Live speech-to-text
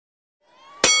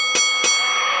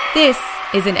This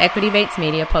is an Equity Mates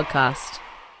Media podcast.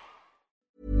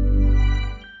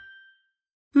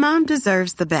 Mom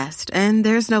deserves the best, and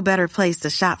there's no better place to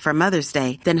shop for Mother's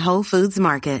Day than Whole Foods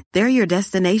Market. They're your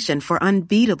destination for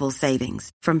unbeatable savings,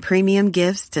 from premium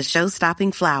gifts to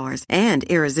show-stopping flowers and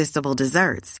irresistible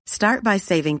desserts. Start by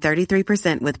saving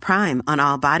 33% with Prime on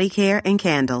all body care and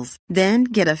candles. Then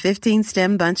get a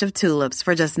 15-stem bunch of tulips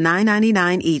for just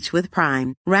 $9.99 each with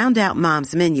Prime. Round out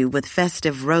Mom's menu with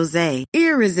festive rosé,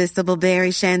 irresistible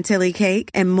berry chantilly cake,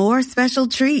 and more special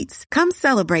treats. Come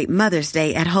celebrate Mother's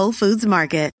Day at Whole Foods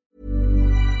Market.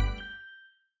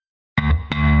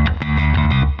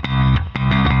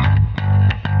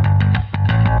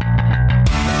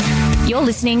 You're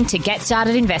listening to Get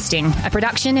Started Investing, a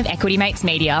production of Equity Mates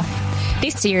Media.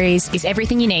 This series is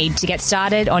everything you need to get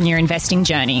started on your investing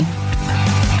journey.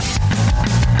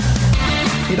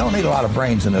 You don't need a lot of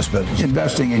brains in this business.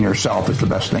 Investing in yourself is the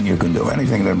best thing you can do.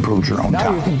 Anything that improves your own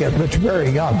time. Now you can get rich very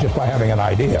young just by having an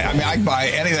idea. I mean, I can buy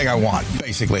anything I want,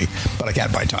 basically, but I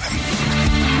can't buy time.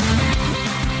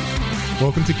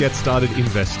 Welcome to Get Started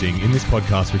Investing. In this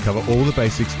podcast, we cover all the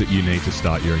basics that you need to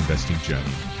start your investing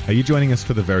journey. Are you joining us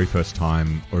for the very first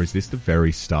time, or is this the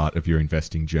very start of your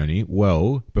investing journey?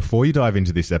 Well, before you dive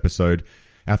into this episode,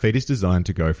 our feed is designed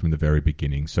to go from the very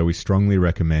beginning, so we strongly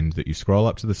recommend that you scroll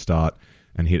up to the start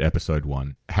and hit episode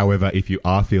 1. However, if you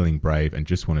are feeling brave and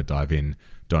just want to dive in,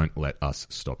 don't let us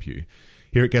stop you.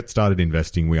 Here at Get Started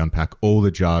Investing, we unpack all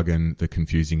the jargon, the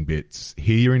confusing bits,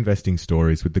 hear your investing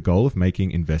stories with the goal of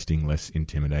making investing less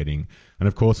intimidating. And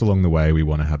of course, along the way, we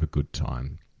want to have a good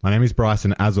time. My name is Bryce,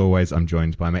 and as always, I'm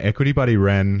joined by my equity buddy,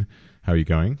 Ren. How are you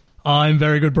going? I'm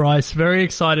very good, Bryce. Very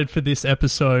excited for this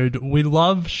episode. We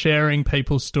love sharing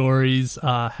people's stories,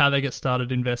 how they get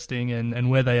started investing and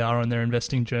where they are on their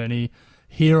investing journey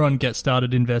here on Get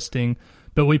Started Investing.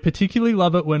 But we particularly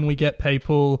love it when we get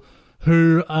people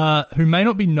who may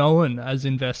not be known as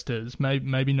investors, may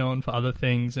be known for other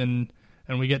things, and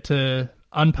we get to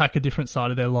unpack a different side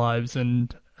of their lives,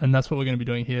 and that's what we're going to be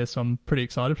doing here. So I'm pretty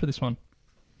excited for this one.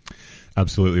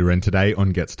 Absolutely, Ren. Today on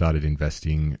Get Started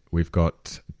Investing, we've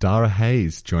got Dara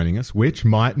Hayes joining us, which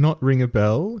might not ring a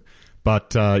bell,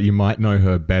 but you might know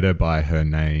her better by her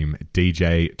name,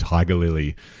 DJ Tiger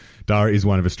Lily. Dara is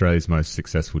one of Australia's most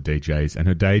successful DJs, and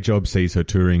her day job sees her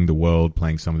touring the world,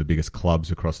 playing some of the biggest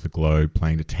clubs across the globe,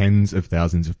 playing to tens of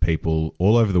thousands of people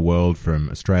all over the world from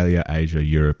Australia, Asia,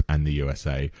 Europe, and the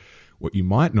USA. What you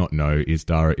might not know is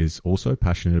Dara is also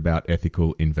passionate about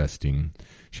ethical investing.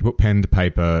 She put pen to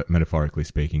paper, metaphorically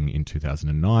speaking, in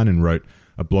 2009 and wrote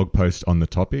a blog post on the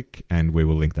topic, and we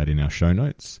will link that in our show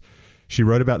notes. She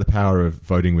wrote about the power of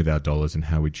voting with our dollars and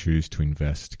how we choose to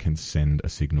invest can send a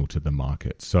signal to the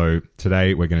market. So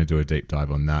today we're going to do a deep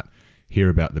dive on that, hear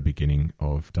about the beginning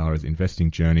of Dara's investing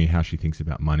journey, how she thinks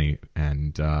about money,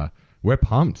 and we're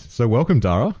pumped. So welcome,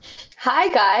 Dara. Hi,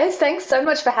 guys. Thanks so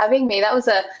much for having me. That was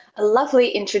a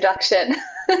lovely introduction.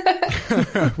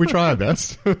 We try our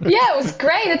best. Yeah, it was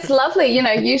great. It's lovely. You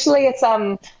know, usually it's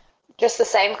just the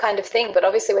same kind of thing, but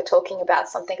obviously we're talking about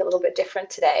something a little bit different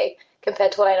today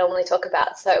compared to what I normally talk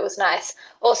about. So it was nice.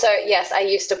 Also, yes, I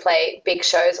used to play big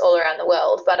shows all around the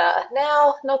world, but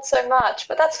now not so much,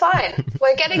 but that's fine.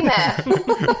 We're getting there.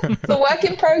 It's a work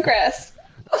in progress.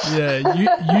 Yeah,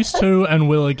 you used to and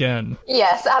will again.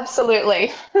 Yes,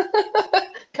 absolutely.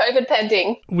 COVID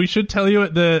pending. We should tell you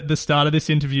at the start of this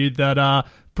interview that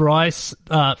Bryce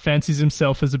fancies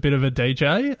himself as a bit of a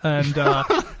DJ, and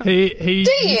he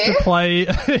used to play.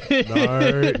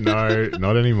 No,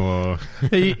 not anymore.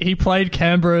 He played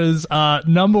Canberra's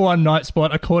 #1 night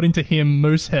spot, according to him,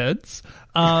 Mooseheads.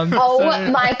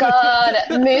 My God,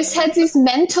 Mooseheads is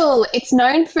mental. It's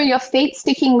known for your feet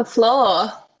sticking the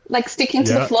floor. Like sticking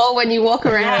to the floor when you walk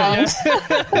around.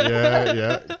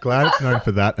 Yeah. Glad it's known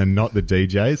for that and not the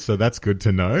DJs, so that's good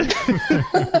to know.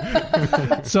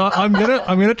 So I'm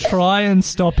gonna try and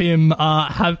stop him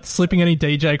slipping any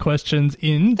DJ questions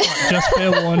in. Just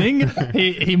fair warning,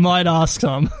 he might ask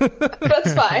some.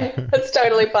 That's fine. That's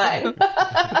totally fine.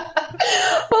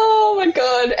 Oh my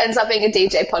God! Ends up being a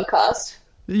DJ podcast.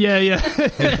 Yeah.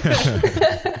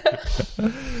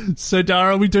 So,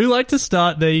 Dara, we do like to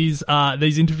start these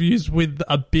interviews with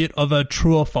a bit of a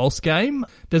true or false game.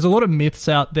 There's a lot of myths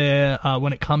out there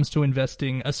when it comes to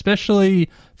investing, especially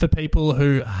for people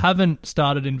who haven't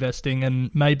started investing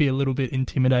and may be a little bit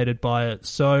intimidated by it.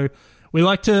 So, we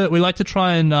like to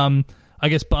try and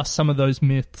bust some of those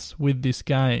myths with this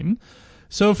game.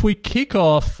 So, if we kick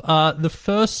off the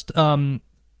first,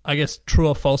 true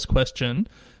or false question.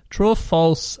 True or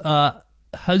false,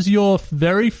 has your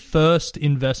very first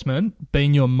investment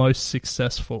been your most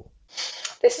successful?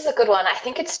 This is a good one. I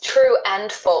think it's true and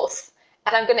false.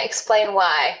 And I'm going to explain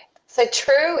why. So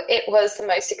True, it was the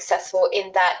most successful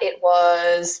in that it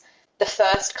was the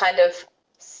first kind of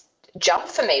jump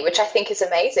for me, which I think is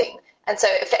amazing. And so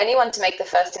for anyone to make the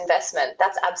first investment,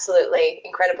 that's absolutely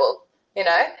incredible, you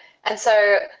know? And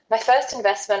so my first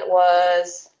investment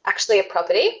was actually a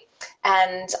property,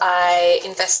 and I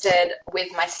invested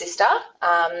with my sister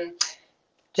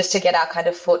just to get our kind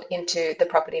of foot into the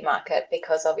property market,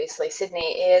 because obviously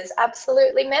Sydney is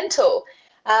absolutely mental.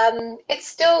 It's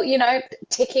still, you know,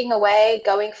 ticking away,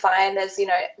 going fine. There's, you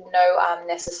know, no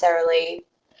necessarily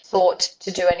thought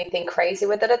to do anything crazy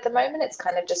with it at the moment. It's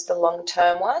kind of just a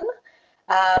long-term one.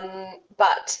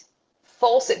 But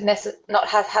false, it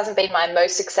hasn't been my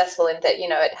most successful in that, you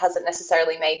know, it hasn't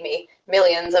necessarily made me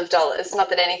millions of dollars. Not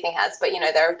that anything has, but, you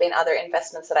know, there have been other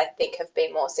investments that I think have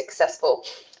been more successful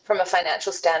from a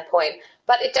financial standpoint.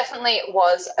 But it definitely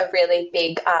was a really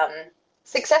big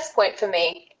success point for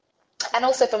me, and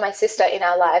also for my sister in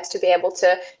our lives, to be able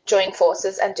to join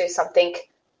forces and do something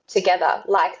together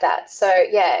like that. So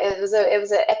yeah, it was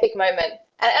an epic moment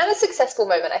and a successful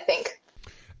moment, I think.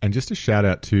 And just a shout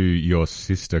out to your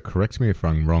sister, correct me if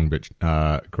I'm wrong, but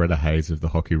Greta Hayes of the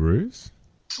Hockey Roos.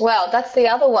 Well, that's the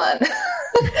other one.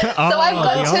 So I've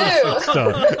got two.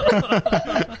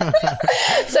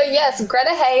 So yes,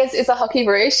 Greta Hayes is a Hockey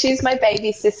Roos. She's my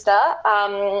baby sister.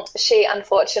 She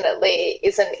unfortunately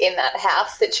isn't in that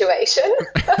house situation.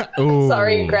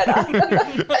 Sorry, Greta.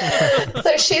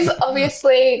 So she's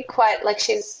obviously quite, like,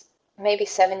 she's maybe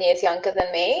 7 years younger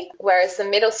than me, whereas the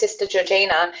middle sister,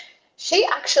 Georgina, she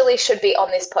actually should be on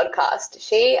this podcast.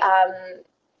 She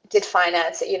did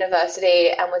finance at university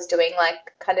and was doing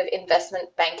like kind of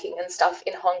investment banking and stuff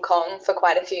in Hong Kong for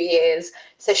quite a few years.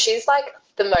 So she's like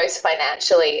the most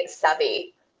financially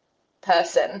savvy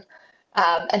person.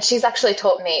 And she's actually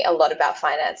taught me a lot about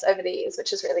finance over the years,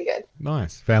 which is really good.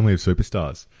 Nice. Family of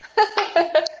superstars.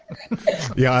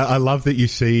 Yeah, I love that you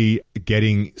see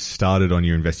getting started on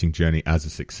your investing journey as a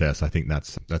success. I think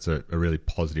that's a really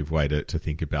positive way to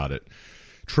think about it.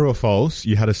 True or false,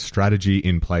 you had a strategy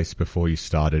in place before you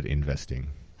started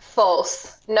investing?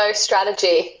 False. No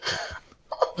strategy.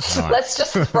 Nice. Let's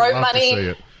just throw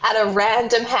money at a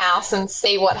random house and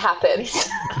see what happens.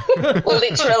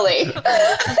 Literally.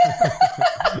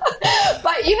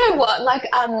 But you know what? Like,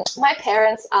 my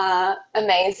parents are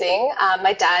amazing.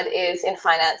 My dad is in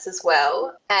finance as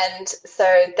well. And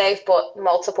so they've bought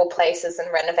multiple places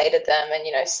and renovated them and,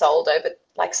 you know, sold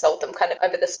them kind of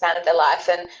over the span of their life.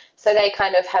 And so they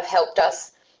kind of have helped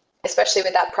us, especially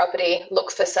with that property,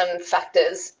 look for some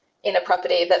factors in a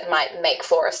property that might make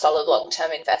for a solid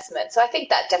long-term investment. So I think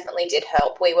that definitely did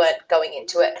help. We weren't going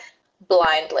into it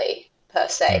blindly per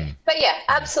se. But yeah,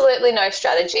 absolutely no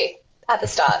strategy at the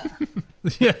start.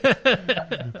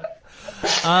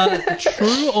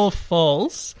 True or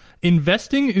false,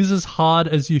 investing is as hard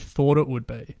as you thought it would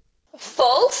be?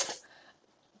 False,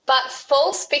 but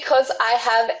false because I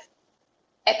have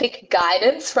epic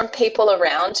guidance from people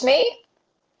around me.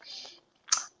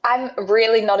 I'm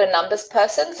really not a numbers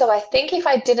person, so I think if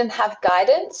I didn't have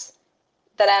guidance,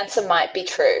 that answer might be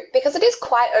true, because it is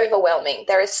quite overwhelming.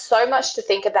 There is so much to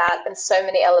think about and so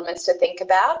many elements to think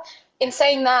about. In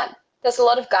saying that, there's a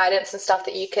lot of guidance and stuff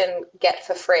that you can get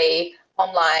for free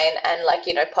online and, like,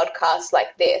 you know, podcasts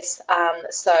like this.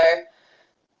 So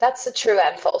that's a true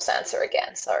and false answer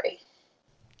again. Sorry.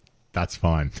 That's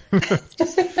fine.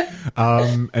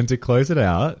 And to close it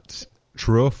out,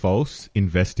 true or false,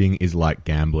 investing is like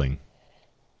gambling?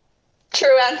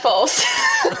 True and false.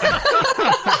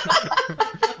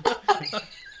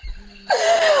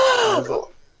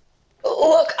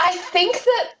 Look, I think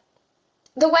that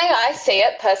the way I see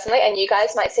it personally, and you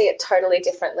guys might see it totally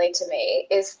differently to me,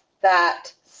 is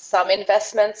that some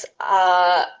investments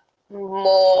are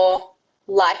more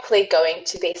likely going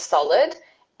to be solid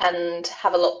and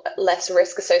have a lot less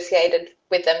risk associated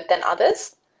with them than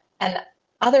others. And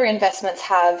other investments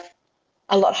have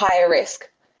a lot higher risk.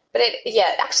 But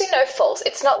actually no, false.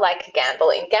 It's not like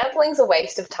gambling. Gambling's a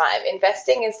waste of time.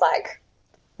 Investing is like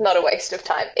not a waste of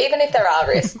time, even if there are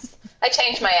risks. I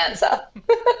changed my answer.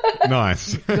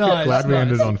 Nice. Glad we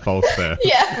ended on false there.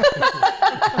 Yeah.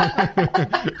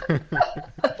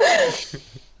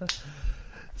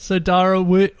 So, Dara,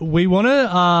 we want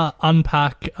to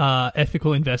unpack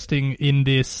ethical investing in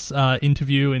this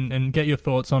interview and get your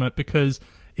thoughts on it, because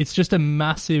it's just a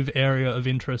massive area of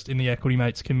interest in the Equity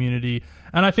Mates community.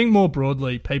 And I think more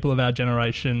broadly, people of our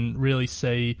generation really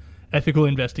see ethical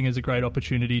investing as a great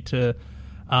opportunity to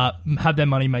have their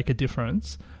money make a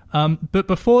difference. But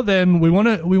before then, we want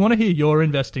to hear your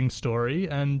investing story.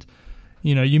 And,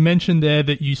 you know, you mentioned there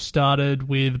that you started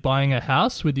with buying a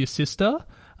house with your sister.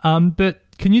 But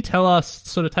Can you tell us,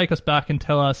 sort of take us back and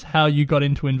tell us how you got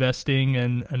into investing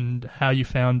and how you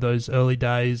found those early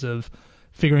days of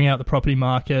figuring out the property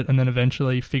market and then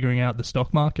eventually figuring out the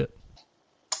stock market?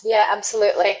 Yeah,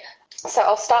 absolutely. So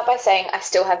I'll start by saying I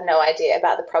still have no idea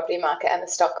about the property market and the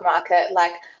stock market.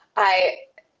 Like, I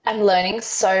am learning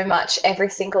so much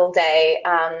every single day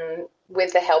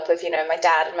with the help of, my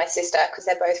dad and my sister, because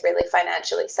they're both really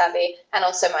financially savvy, and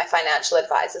also my financial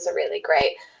advisors are really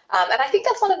great. And I think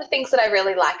that's one of the things that I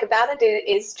really like about it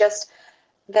is just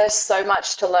there's so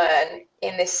much to learn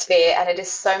in this sphere, and it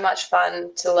is so much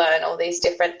fun to learn all these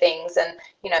different things and,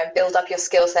 build up your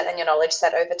skill set and your knowledge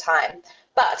set over time.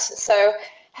 But so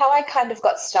how I kind of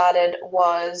got started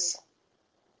was,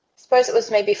 I suppose it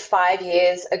was maybe 5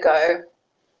 years ago,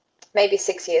 maybe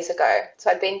 6 years ago. So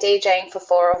I'd been DJing for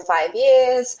 4 or 5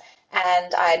 years,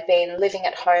 and I'd been living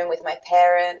at home with my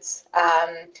parents.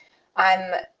 I'm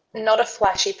not a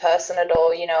flashy person at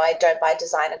all. I don't buy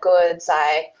designer goods.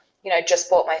 I, just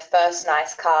bought my first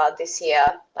nice car this year,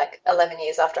 like 11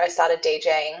 years after I started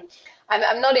DJing.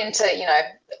 I'm not into,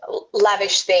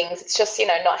 lavish things. It's just,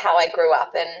 not how I grew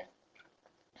up. And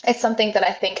it's something that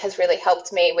I think has really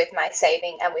helped me with my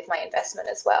saving and with my investment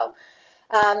as well.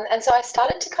 And so I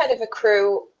started to kind of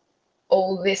accrue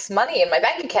all this money in my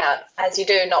bank account, as you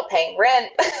do, not paying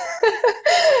rent,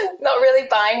 not really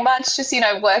buying much, just,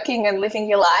 working and living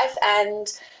your life. And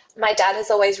my dad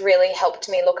has always really helped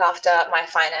me look after my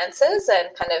finances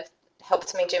and kind of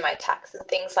helped me do my tax and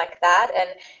things like that. And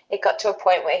it got to a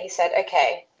point where he said,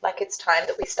 okay, like, it's time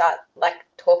that we start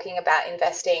talking about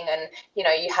investing, and,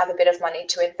 you have a bit of money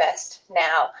to invest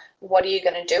now. What are you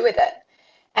going to do with it?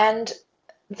 And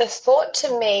the thought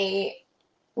to me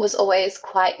was always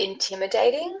quite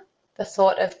intimidating, the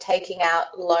thought of taking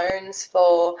out loans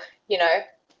for,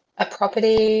 a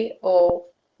property or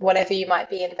whatever you might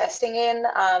be investing in.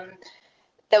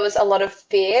 There was a lot of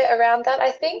fear around that, I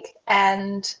think.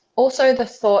 And also the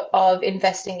thought of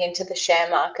investing into the share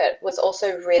market was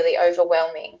also really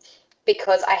overwhelming,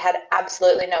 because I had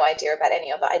absolutely no idea about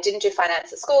any of it. I didn't do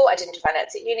finance at school. I didn't do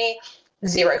finance at uni.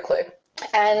 Zero clue.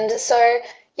 And so,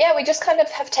 yeah, we just kind of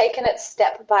have taken it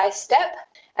step by step.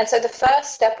 And so the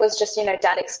first step was just,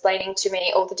 Dad explaining to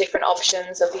me all the different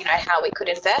options of, how we could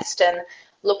invest, and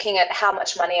looking at how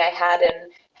much money I had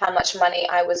and how much money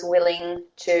I was willing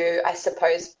to, I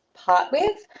suppose, part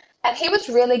with. And he was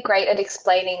really great at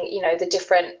explaining, the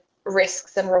different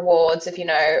risks and rewards of,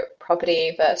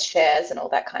 property versus shares and all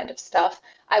that kind of stuff.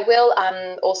 I will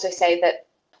also say that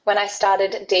when I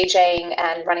started DJing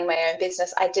and running my own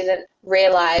business, I didn't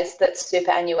realize that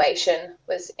superannuation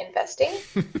was investing.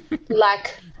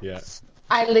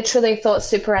 I literally thought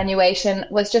superannuation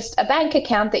was just a bank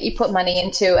account that you put money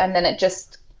into and then it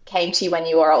just came to you when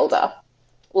you were older.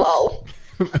 Lol.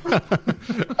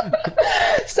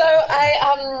 So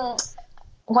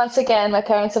once again, my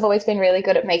parents have always been really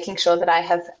good at making sure that I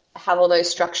have all those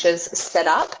structures set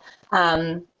up.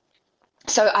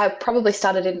 So I probably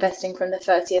started investing from the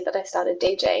first year that I started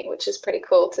DJing, which is pretty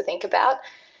cool to think about.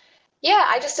 Yeah,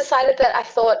 I just decided that I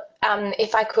thought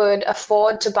if I could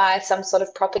afford to buy some sort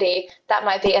of property, that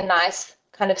might be a nice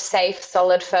kind of safe,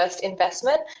 solid first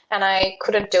investment. And I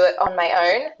couldn't do it on my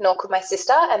own, nor could my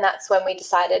sister. And that's when we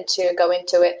decided to go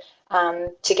into it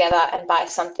together and buy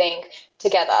something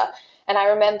together. And I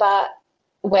remember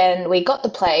when we got the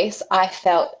place, I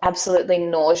felt absolutely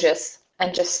nauseous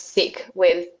and just sick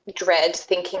with dread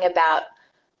thinking about,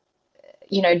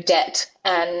 debt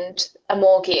and a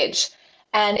mortgage.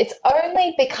 And it's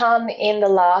only become in the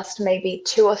last maybe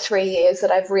 2 or 3 years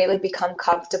that I've really become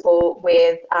comfortable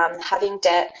with having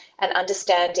debt and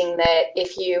understanding that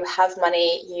if you have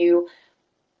money,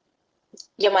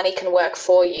 your money can work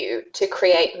for you to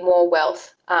create more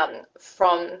wealth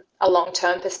from a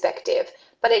long-term perspective.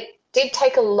 But it did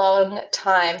take a long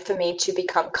time for me to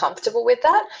become comfortable with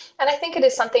that. And I think it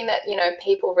is something that,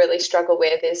 people really struggle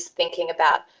with, is thinking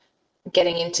about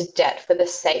getting into debt for the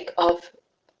sake of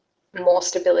more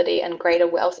stability and greater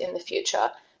wealth in the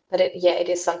future. But it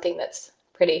is something that's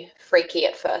pretty freaky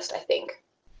at first, I think.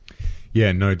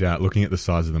 Yeah, no doubt. Looking at the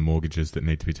size of the mortgages that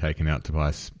need to be taken out to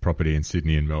buy property in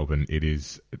Sydney and Melbourne, it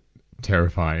is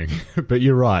terrifying. But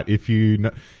you're right. If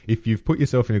you've put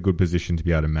yourself in a good position to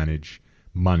be able to manage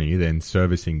money, then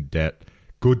servicing debt,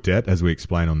 good debt, as we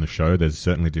explain on the show, there's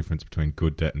certainly a difference between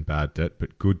good debt and bad debt,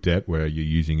 but good debt where you're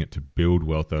using it to build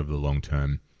wealth over the long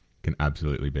term can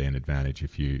absolutely be an advantage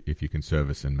if you can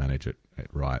service and manage it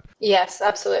right. Yes,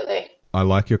 absolutely. I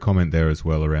like your comment there as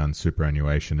well around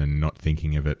superannuation and not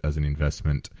thinking of it as an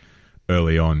investment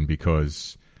early on,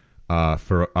 because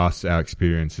for us, our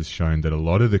experience has shown that a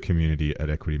lot of the community at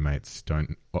Equity Mates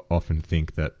don't often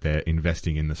think that they're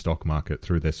investing in the stock market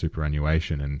through their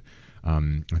superannuation, and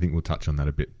I think we'll touch on that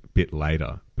a bit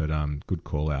later. But good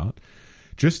call out.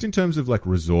 Just in terms of like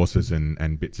resources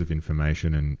and bits of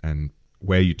information and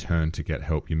where you turn to get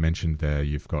help, you mentioned there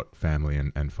you've got family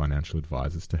and financial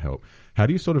advisors to help. How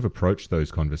do you sort of approach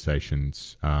those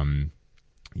conversations?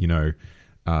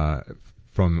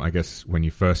 From, I guess, when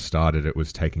you first started, it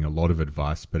was taking a lot of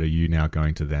advice, but are you now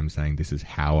going to them saying, this is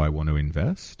how I want to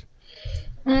invest?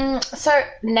 So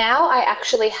now I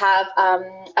actually have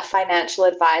a financial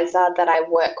advisor that I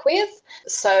work with.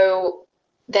 So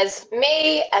there's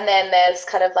me, and then there's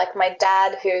kind of like my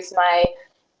dad, who's my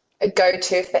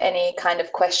go-to for any kind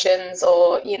of questions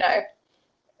or,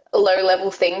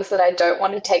 low-level things that I don't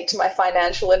want to take to my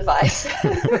financial advice.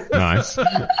 Nice.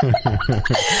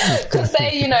 Because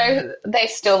they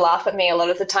still laugh at me a lot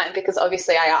of the time because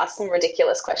obviously I ask some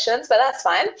ridiculous questions, but that's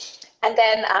fine. And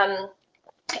then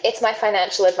it's my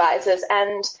financial advisors,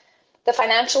 and the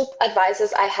financial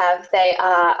advisors I have, they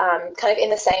are kind of in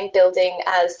the same building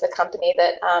as the company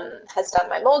that has done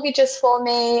my mortgages for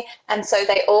me. And so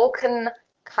they all can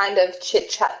kind of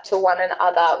chit-chat to one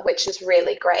another, which is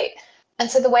really great. And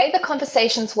so the way the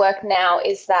conversations work now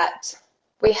is that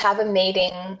we have a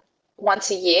meeting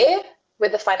once a year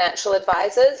with the financial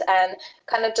advisors and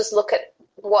kind of just look at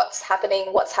what's happening,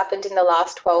 what's happened in the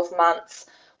last 12 months,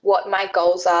 what my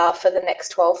goals are for the next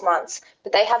 12 months.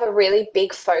 But they have a really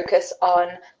big focus on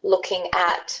looking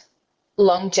at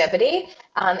longevity,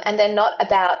 and they're not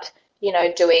about,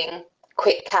 doing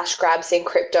quick cash grabs in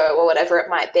crypto or whatever it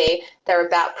might be. They're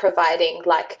about providing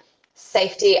like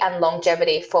safety and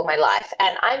longevity for my life.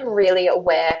 And I'm really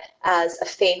aware as a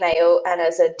female and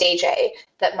as a DJ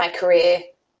that my career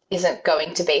isn't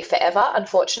going to be forever,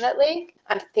 unfortunately.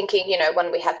 I'm thinking,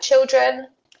 when we have children,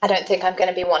 I don't think I'm going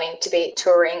to be wanting to be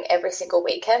touring every single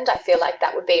weekend. I feel like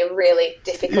that would be really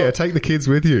difficult. Yeah, take the kids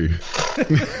with you.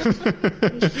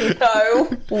 No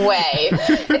way.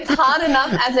 It's hard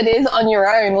enough as it is on your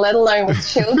own, let alone with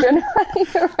children running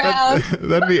around.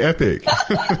 That'd be epic.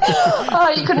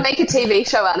 Oh, you could make a TV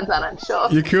show out of that, I'm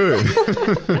sure. You could.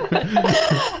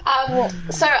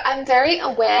 So I'm very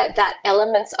aware that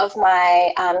elements of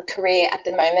my career at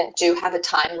the moment do have a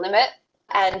time limit,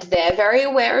 and they're very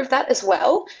aware of that as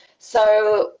well.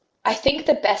 So I think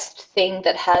the best thing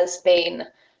that has been,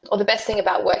 or the best thing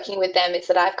about working with them, is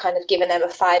that I've kind of given them a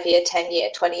 5-year, 10-year,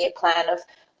 20-year plan of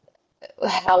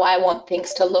how I want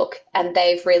things to look. And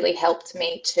they've really helped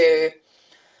me to,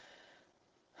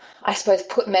 I suppose,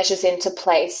 put measures into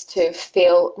place to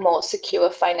feel more secure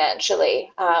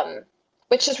financially,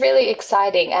 which is really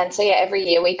exciting. And so, yeah, every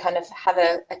year we kind of have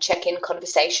a check-in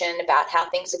conversation about how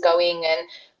things are going, and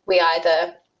we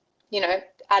either,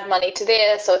 add money to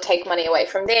this or take money away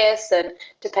from this. And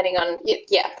depending on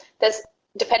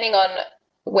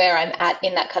where I'm at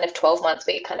in that kind of 12 months,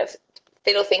 we kind of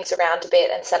fiddle things around a bit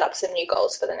and set up some new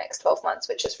goals for the next 12 months,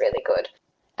 which is really good.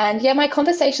 And yeah, my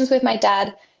conversations with my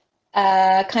dad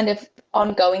are kind of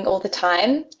ongoing all the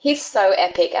time. He's so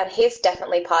epic, and he's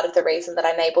definitely part of the reason that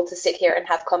I'm able to sit here and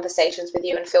have conversations with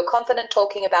you and feel confident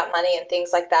talking about money and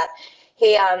things like that.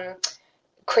 He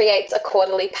creates a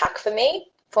quarterly pack for me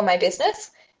for my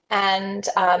business, and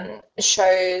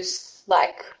shows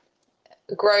like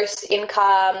gross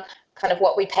income, kind of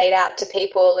what we paid out to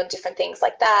people and different things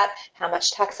like that, how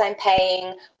much tax I'm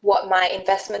paying, what my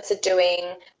investments are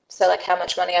doing, so like how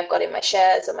much money I've got in my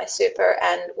shares and my super,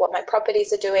 and what my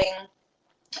properties are doing,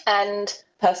 and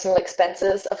personal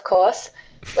expenses, of course,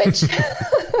 which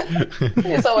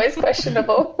is always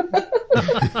questionable.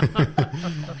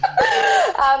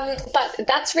 But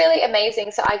that's really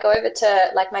amazing. So I go over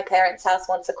to like my parents' house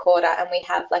once a quarter, and we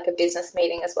have like a business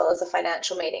meeting as well as a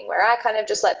financial meeting, where I kind of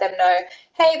just let them know,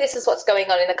 hey, this is what's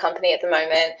going on in the company at the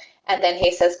moment. And then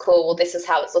he says, cool, well, this is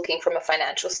how it's looking from a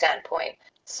financial standpoint.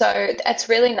 So it's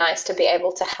really nice to be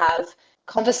able to have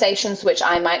conversations which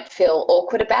I might feel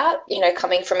awkward about,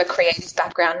 coming from a creative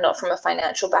background, not from a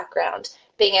financial background,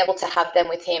 being able to have them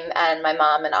with him and my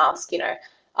mom and ask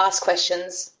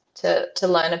questions to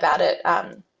learn about it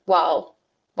while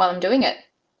I'm doing it.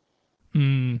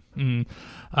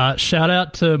 Shout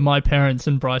out to my parents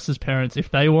and Bryce's parents if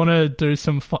they want to do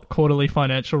some quarterly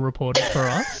financial reporting for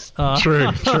us. True.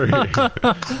 That'd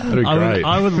be great.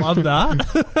 I would love that.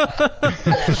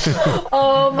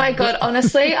 Oh my God.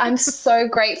 Honestly, I'm so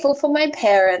grateful for my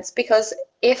parents, because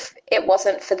if it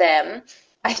wasn't for them,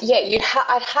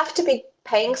 I'd have to be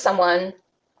paying someone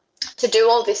to do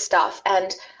all this stuff.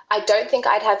 And I don't think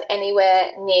I'd have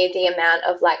anywhere near the amount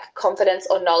of like confidence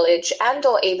or knowledge and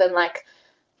or even like,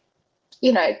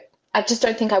 I just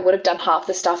don't think I would have done half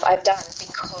the stuff I've done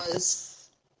because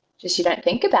just you don't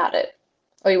think about it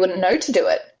or you wouldn't know to do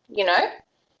it, you know?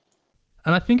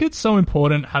 And I think it's so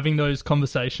important having those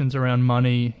conversations around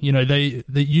money. You know, they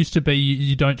used to be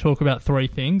you don't talk about three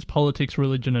things: politics,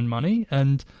 religion, and money.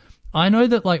 And I know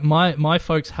that like my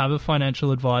folks have a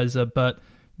financial advisor, but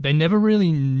they never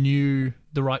really knew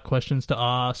the right questions to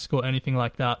ask or anything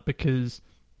like that because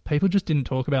people just didn't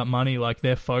talk about money. Like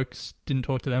their folks didn't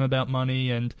talk to them about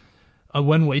money. And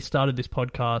when we started this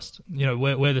podcast, you know,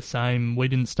 we're the same. We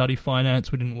didn't study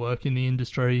finance. We didn't work in the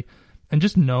industry. And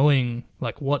just knowing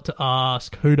like what to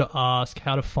ask, who to ask,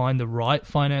 how to find the right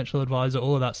financial advisor,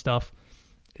 all of that stuff,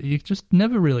 you just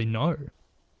never really know.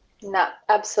 No,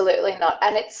 absolutely not.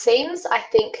 And it seems, I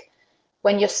think,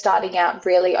 when you're starting out,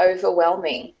 really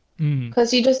overwhelming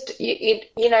because you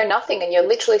know nothing and you're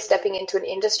literally stepping into an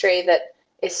industry that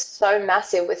is so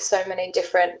massive with so many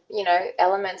different, you know,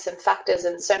 elements and factors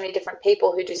and so many different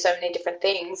people who do so many different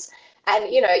things.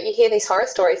 And, you know, you hear these horror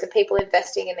stories of people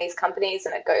investing in these companies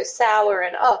and it goes sour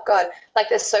and, oh, God, like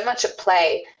there's so much at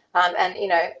play. And, you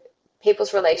know,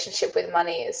 people's relationship with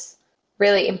money is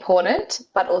really important,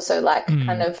 but also like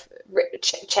kind of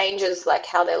changes like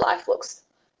how their life looks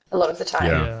a lot of the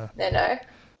time, you know.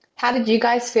 How did you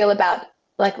guys feel about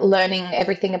like learning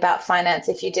everything about finance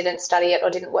if you didn't study it or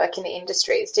didn't work in the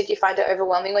industries? Did you find it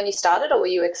overwhelming when you started or were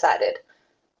you excited?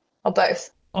 Or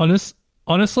both?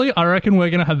 Honestly, I reckon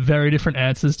we're going to have very different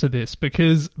answers to this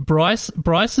because Bryce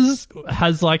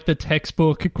has like the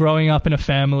textbook growing up in a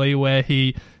family where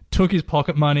he took his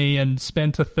pocket money and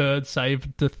spent a third,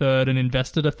 saved a third and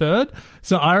invested a third.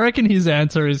 So I reckon his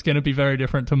answer is going to be very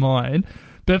different to mine.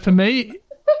 But for me,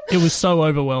 it was so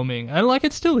overwhelming. And like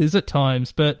it still is at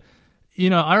times. But, you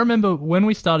know, I remember when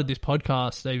we started this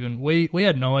podcast, Stephen, we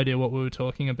had no idea what we were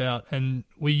talking about. And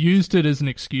we used it as an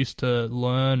excuse to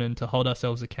learn and to hold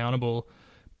ourselves accountable.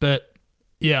 But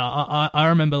yeah, I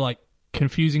remember like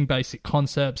confusing basic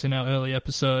concepts in our early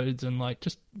episodes and like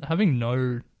just having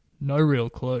no real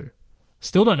clue.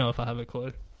 Still don't know if I have a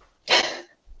clue.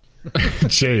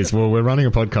 Jeez, well, we're running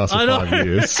a podcast for 5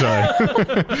 years, so...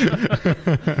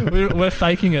 we're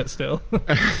faking it still.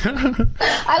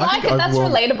 I like it. That's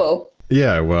relatable.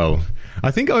 Yeah, well, I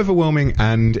think overwhelming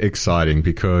and exciting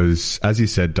because, as you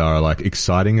said, Dara, like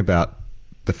exciting about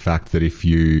the fact that if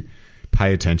you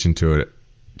pay attention to it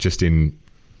just in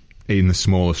the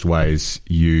smallest ways,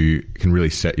 you can really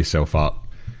set yourself up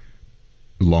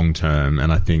long term.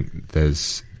 And I think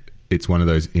it's one of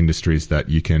those industries that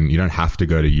you don't have to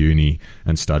go to uni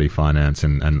and study finance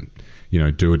and you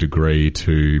know, do a degree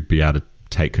to be able to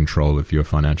take control of your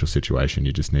financial situation.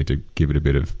 You just need to give it a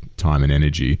bit of time and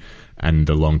energy, and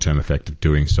the long-term effect of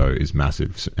doing so is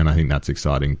massive. And I think that's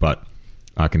exciting, but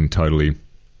I can totally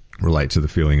relate to the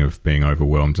feeling of being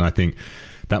overwhelmed. And I think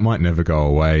that might never go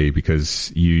away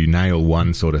because you nail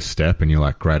one sort of step and you're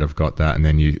like, great, I've got that. And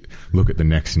then you look at the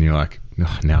next and you're like,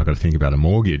 oh, now I've got to think about a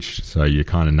mortgage. So you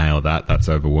kind of nail that. That's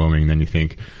overwhelming. And then you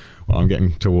think, well, I'm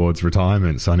getting towards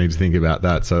retirement, so I need to think about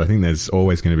that. So I think there's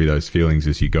always going to be those feelings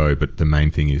as you go. But the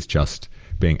main thing is just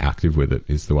being active with it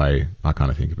is the way I kind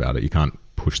of think about it. You can't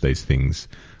push these things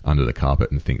under the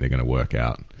carpet and think they're going to work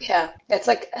out. Yeah, it's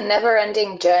like a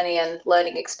never-ending journey and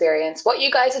learning experience. What you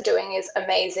guys are doing is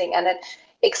amazing, and it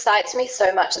excites me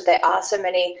so much that there are so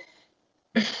many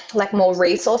like more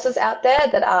resources out there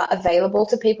that are available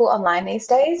to people online these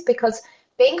days, because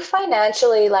being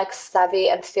financially like savvy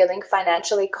and feeling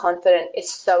financially confident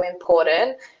is so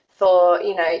important for,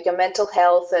 you know, your mental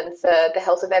health and for the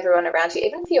health of everyone around you,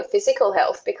 even for your physical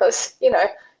health, because, you know,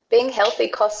 being healthy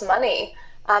costs money.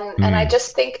 And I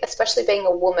just think, especially being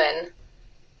a woman,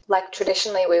 like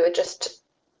traditionally we were just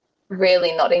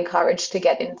really not encouraged to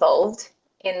get involved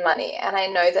in money. And I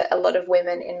know that a lot of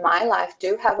women in my life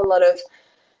do have a lot of,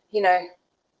 you know,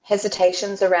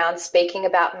 hesitations around speaking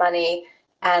about money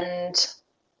and,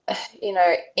 you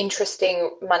know,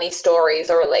 interesting money stories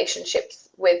or relationships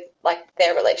with like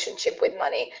their relationship with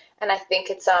money. And I think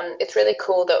it's really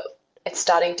cool that it's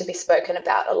starting to be spoken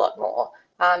about a lot more,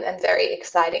 and very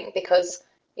exciting because,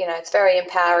 you know, it's very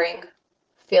empowering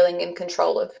feeling in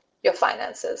control of your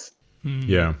finances.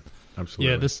 Yeah,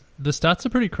 absolutely. Yeah, the stats are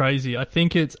pretty crazy. I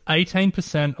think it's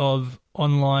 18% of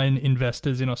online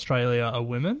investors in Australia are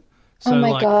women. So oh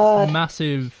my God.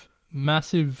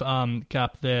 massive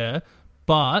gap there.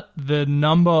 But the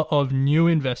number of new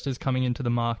investors coming into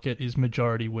the market is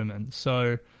majority women.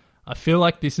 So I feel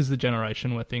like this is the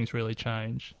generation where things really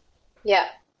change. Yeah,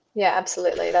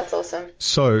 absolutely. That's awesome.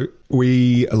 So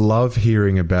we love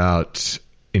hearing about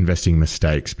investing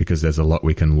mistakes because there's a lot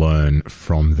we can learn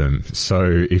from them.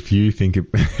 So if you think,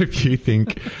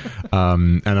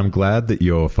 and I'm glad that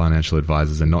your financial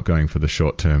advisors are not going for the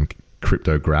short-term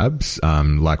crypto grabs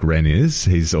like Ren is.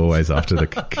 He's always after the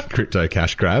crypto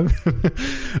cash grab.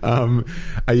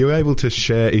 Are you able to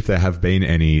share if there have been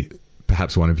any,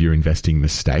 perhaps one of your investing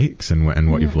mistakes and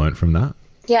what you've learned from that?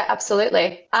 Yeah,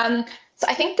 absolutely. So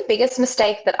I think the biggest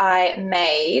mistake that I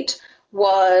made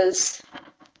was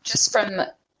just from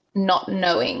not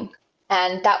knowing.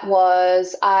 And that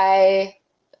was I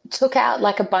took out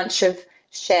like a bunch of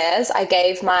shares. I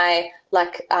gave my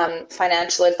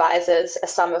financial advisors a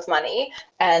sum of money,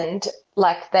 and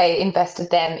like they invested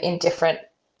them in different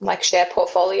like share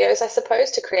portfolios, I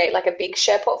suppose, to create like a big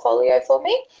share portfolio for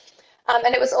me.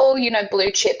 And it was all,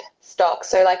 blue chip stock.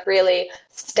 So like really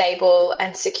stable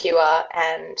and secure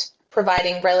and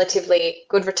providing relatively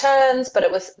good returns, but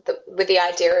it was with the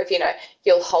idea of,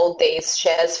 you'll hold these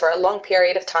shares for a long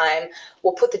period of time,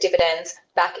 we'll put the dividends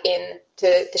back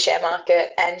into the share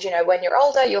market, and, when you're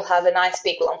older, you'll have a nice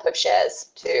big lump of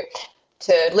shares to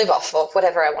live off of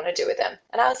whatever I want to do with them.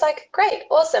 And I was like, great,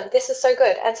 awesome, this is so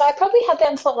good. And so I probably had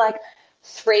them for like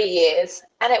 3 years,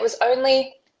 and it was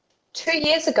only 2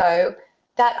 years ago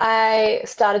that I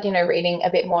started, reading a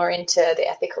bit more into the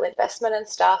ethical investment and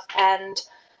stuff, and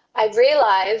I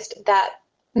realized that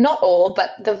not all,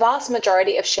 but the vast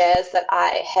majority of shares that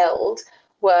I held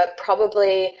were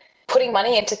probably putting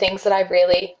money into things that I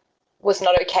really was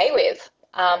not okay with,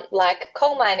 like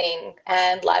coal mining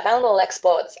and live animal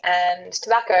exports and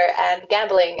tobacco and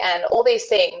gambling and all these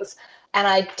things. And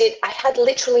I had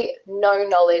literally no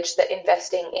knowledge that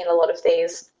investing in a lot of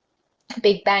these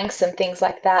big banks and things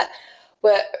like that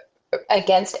were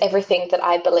against everything that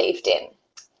I believed in.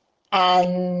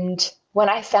 And when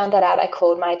I found that out, I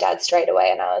called my dad straight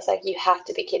away and I was like, you have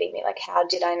to be kidding me. Like, how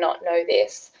did I not know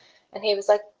this? And he was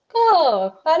like,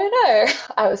 oh, I don't know.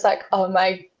 I was like, oh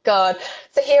my God.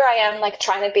 So here I am, like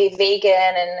trying to be vegan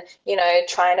and,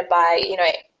 trying to buy,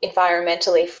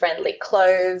 environmentally friendly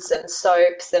clothes and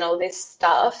soaps and all this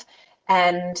stuff.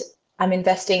 And I'm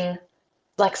investing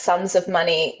like sums of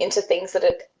money into things that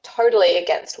are totally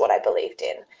against what I believed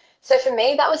in. So for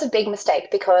me, that was a big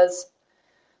mistake because,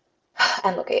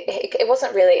 and look, it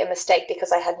wasn't really a mistake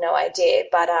because I had no idea,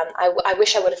 but I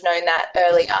wish I would have known that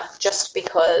earlier, just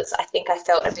because I think I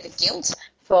felt a bit of guilt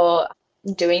for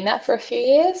doing that for a few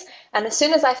years. And as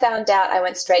soon as I found out, I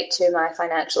went straight to my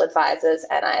financial advisors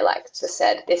and I just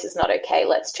said, this is not okay,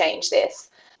 let's change this.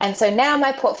 And so now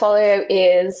my portfolio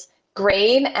is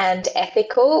green and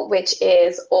ethical, which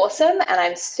is awesome, and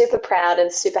I'm super proud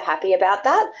and super happy about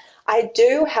that. I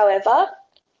do, however,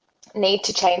 need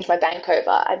to change my bank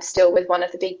over. I'm still with one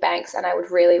of the big banks and I would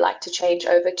really like to change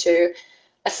over to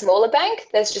a smaller bank.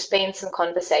 There's just been some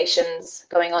conversations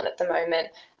going on at the moment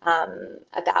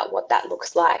about what that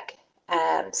looks like.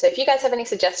 So if you guys have any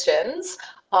suggestions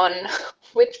on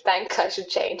which bank I should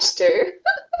change to,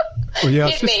 well, yeah, I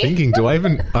was just thinking, do I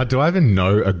even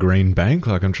know a green bank?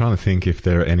 Like, I'm trying to think if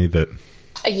there are any that...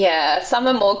 Yeah, some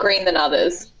are more green than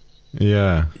others.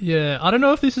 Yeah. Yeah, I don't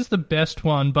know if this is the best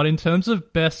one, but in terms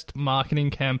of best marketing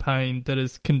campaign that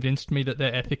has convinced me that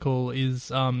they're ethical is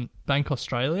Bank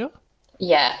Australia.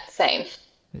 Yeah, same.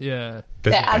 Yeah.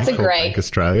 Their ads are great. Bank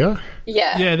Australia?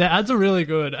 Yeah. Yeah, their ads are really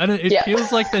good. And it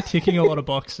feels like they're ticking a lot of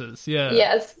boxes. Yeah.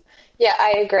 Yes. Yeah,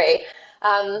 I agree.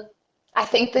 I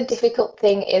think the difficult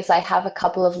thing is I have a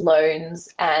couple of loans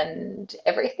and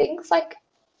everything's like,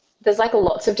 there's like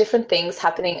lots of different things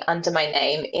happening under my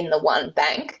name in the one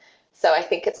bank. So I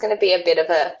think it's going to be a bit of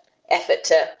a effort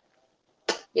to,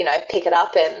 pick it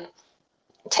up and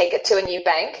take it to a new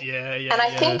bank. Yeah. And I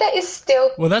think that is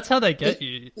still... Well, that's how they get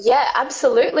you. Yeah,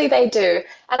 absolutely they do.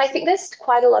 And I think there's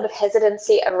quite a lot of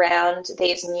hesitancy around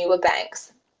these newer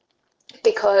banks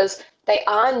because they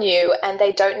are new and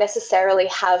they don't necessarily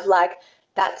have like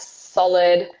that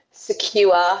solid,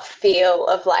 secure feel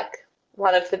of like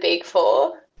one of the big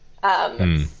four.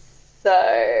 So,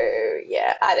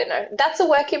 yeah, I don't know. That's a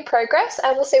work in progress,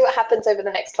 and we'll see what happens over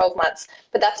the next 12 months.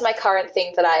 But that's my current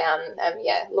thing that I am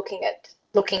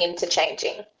looking into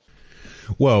changing.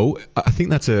 Well, I think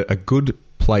that's a good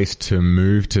place to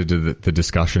move to the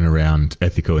discussion around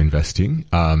ethical investing.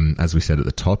 As we said at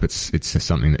the top, it's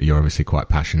something that you're obviously quite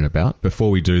passionate about.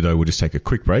 Before we do, though, we'll just take a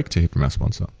quick break to hear from our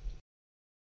sponsor.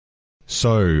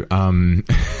 So,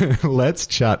 let's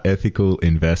chat ethical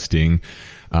investing.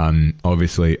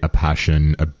 Obviously a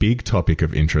passion, a big topic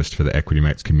of interest for the Equity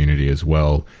Mates community as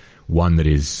well. One that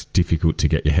is difficult to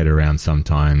get your head around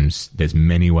sometimes. There's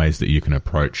many ways that you can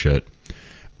approach it.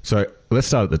 So let's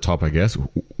start at the top, I guess.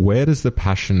 Where does the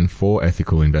passion for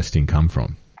ethical investing come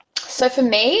from? So for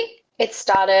me, it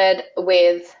started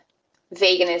with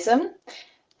veganism,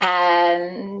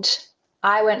 and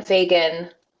I went vegan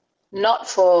not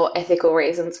for ethical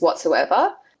reasons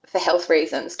whatsoever, for health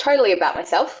reasons, totally about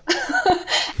myself.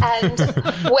 And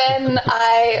when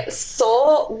I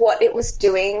saw what it was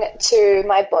doing to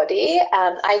my body,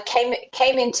 I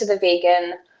came into the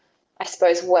vegan, I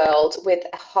suppose, world with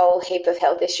a whole heap of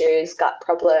health issues, gut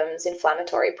problems,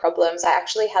 inflammatory problems. I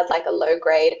actually had like a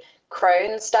low-grade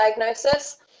Crohn's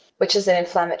diagnosis, which is an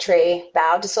inflammatory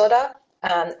bowel disorder.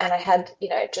 And I had,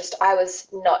 I was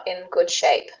not in good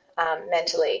shape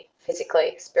mentally,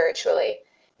 physically, spiritually.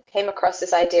 Came across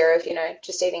this idea of,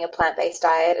 just eating a plant-based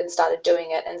diet and started doing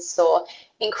it and saw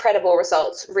incredible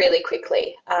results really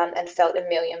quickly and felt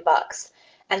 $1,000,000.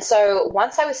 And so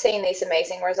once I was seeing these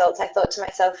amazing results, I thought to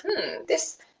myself,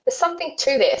 there's something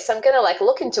to this. I'm going to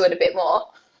look into it a bit more.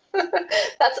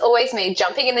 That's always me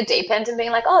jumping in the deep end and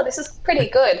being like, oh, this is pretty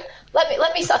good.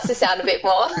 Let me suss this out a bit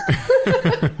more.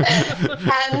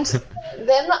 And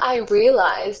then I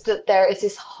realized that there is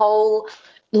this whole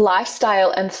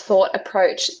lifestyle and thought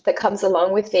approach that comes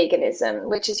along with veganism,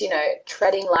 which is,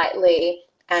 treading lightly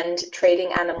and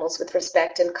treating animals with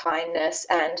respect and kindness,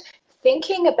 and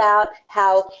thinking about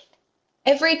how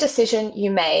every decision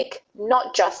you make,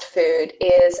 not just food,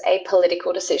 is a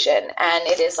political decision, and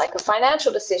it is like a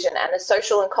financial decision and a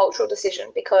social and cultural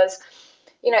decision. Because,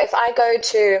 if I go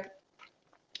to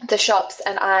the shops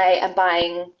and I am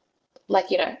buying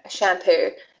a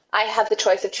shampoo, I have the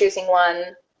choice of choosing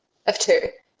one of two.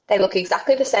 They look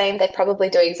exactly the same. They probably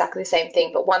do exactly the same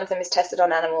thing, but one of them is tested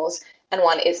on animals and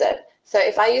one isn't. So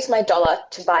if I use my dollar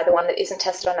to buy the one that isn't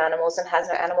tested on animals and has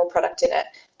no animal product in it,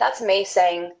 that's me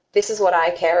saying, this is what I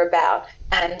care about,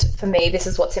 and for me, this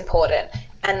is what's important.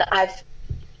 And I've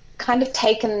kind of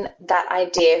taken that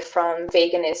idea from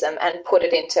veganism and put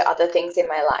it into other things in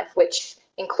my life, which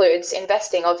includes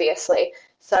investing, obviously.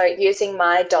 So using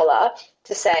my dollar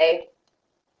to say,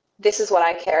 this is what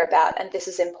I care about and this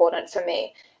is important for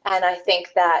me. And I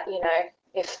think that,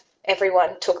 if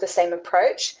everyone took the same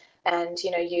approach and,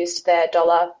 used their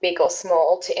dollar, big or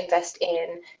small, to invest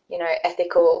in,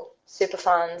 ethical super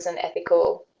funds and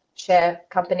ethical share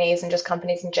companies and just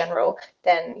companies in general,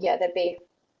 then, there'd be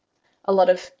a lot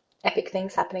of epic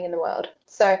things happening in the world.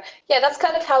 So, that's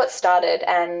kind of how it started.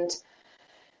 And,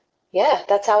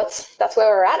 that's where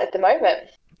we're at the moment.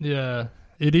 Yeah,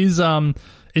 it is.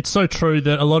 It's so true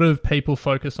that a lot of people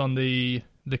focus on the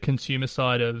consumer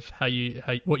side of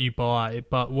what you buy,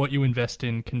 but what you invest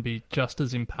in can be just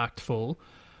as impactful.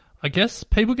 I guess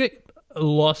people get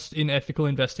lost in ethical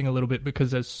investing a little bit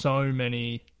because there's so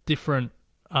many different,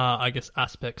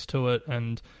 aspects to it.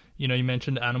 And, you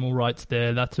mentioned animal rights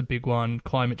there. That's a big one.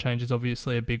 Climate change is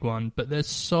obviously a big one. But there's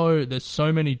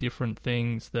so many different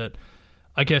things that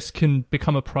I guess can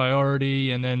become a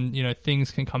priority, and then,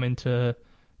 things can come into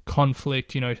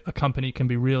conflict. A company can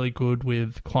be really good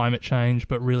with climate change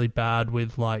but really bad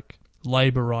with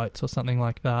labor rights or something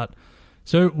like that.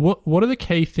 So what are the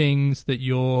key things that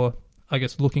you're,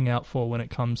 looking out for when it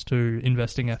comes to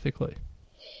investing ethically?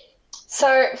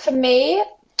 So for me,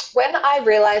 when I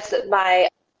realized that my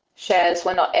shares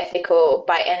were not ethical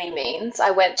by any means,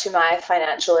 I went to my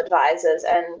financial advisors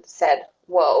and said,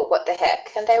 whoa, what the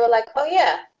heck? And they were like, oh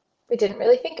yeah, we didn't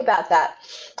really think about that.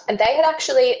 And they had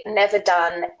actually never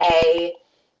done a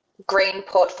green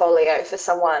portfolio for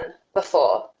someone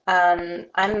before.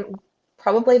 I'm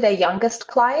probably their youngest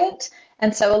client,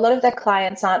 and so a lot of their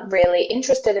clients aren't really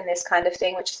interested in this kind of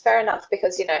thing, which is fair enough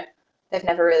because, they've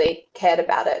never really cared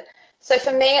about it. So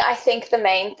for me, I think the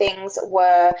main things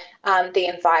were the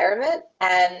environment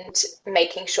and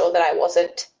making sure that I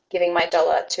wasn't giving my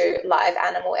dollar to live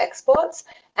animal exports.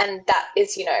 And that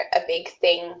is, a big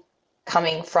thing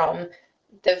coming from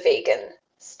the vegan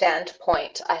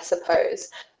standpoint, I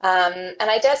suppose. And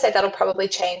I dare say that'll probably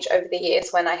change over the years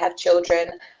when I have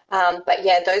children. But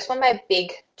those were my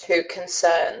big two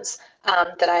concerns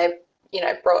that I,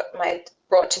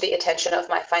 brought to the attention of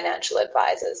my financial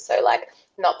advisors. So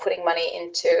not putting money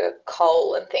into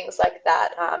coal and things like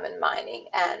that, and mining,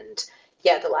 and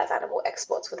the live animal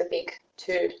exports were the big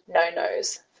two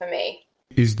no-nos for me.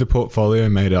 Is the portfolio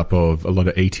made up of a lot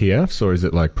of ETFs, or is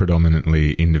it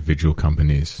predominantly individual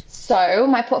companies? So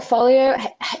my portfolio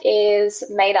is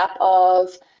made up of,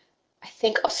 I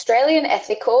think, Australian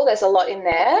Ethical, there's a lot in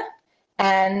there,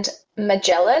 and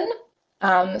Magellan,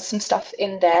 some stuff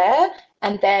in there.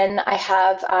 And then I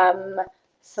have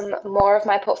some more of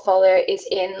my portfolio is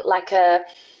in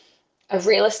a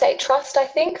real estate trust, I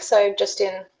think. So just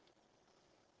in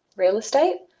real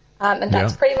estate. And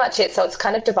that's pretty much it. So it's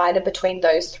kind of divided between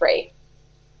those three.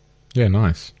 Yeah,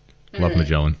 nice. Love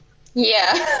Magellan.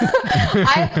 Yeah.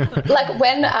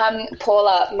 When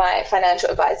Paula, my financial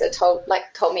advisor, told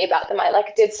me about them, I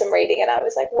did some reading and I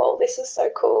was like, whoa, this is so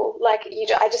cool.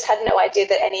 I just had no idea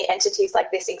that any entities like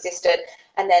this existed.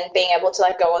 And then being able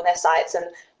to go on their sites and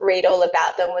read all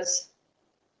about them was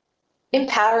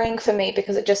empowering for me,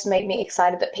 because it just made me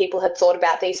excited that people had thought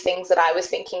about these things that I was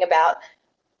thinking about.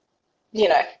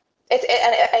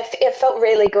 It felt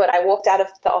really good. I walked out of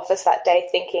the office that day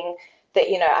thinking that,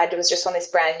 I was just on this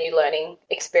brand new learning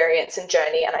experience and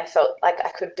journey, and I felt like I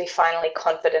could be finally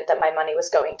confident that my money was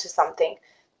going to something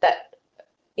that,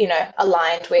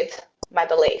 aligned with my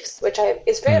beliefs, which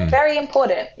is very, very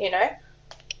important,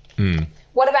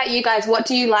 What about you guys? What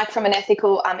do you like from an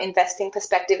ethical investing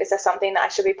perspective? Is there something that I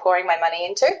should be pouring my money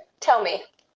into? Tell me.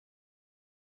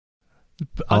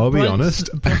 I'll be honest.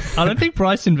 I don't think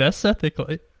Bryce invests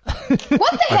ethically. What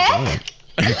the heck?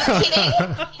 Are you kidding?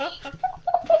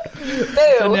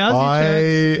 So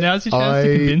now's your chance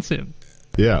to convince him.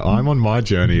 Yeah, I'm on my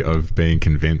journey of being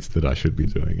convinced that I should be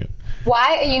doing it.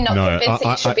 Why are you not convinced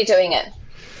that you should be doing it?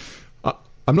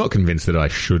 I'm not convinced that I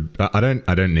should. I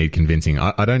don't need convincing.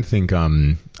 I don't think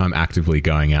I'm actively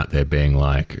going out there being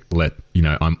like,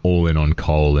 I'm all in on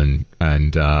coal and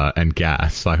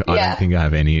gas. I don't think I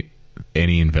have any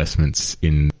investments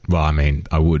in. Well, I mean,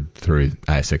 I would through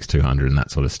ASX 200 and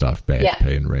that sort of stuff,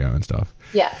 BHP and Rio and stuff.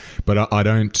 Yeah. But I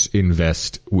don't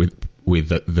invest with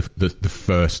the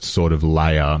first sort of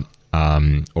layer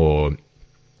or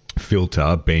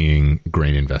filter being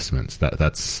green investments.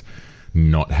 That's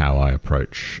not how I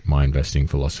approach my investing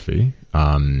philosophy.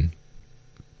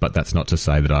 But that's not to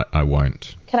say that I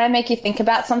won't. Can I make you think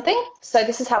about something? So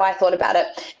this is how I thought about it.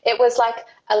 It was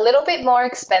a little bit more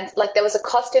expensive. There was a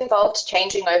cost involved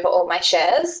changing over all my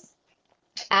shares,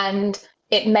 and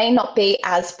it may not be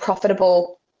as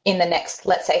profitable in the next,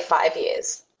 let's say, 5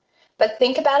 years. But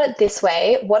think about it this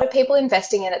way. What are people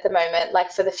investing in at the moment,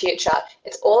 for the future?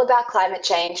 It's all about climate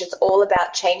change. It's all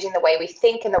about changing the way we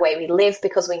think and the way we live,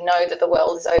 because we know that the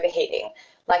world is overheating.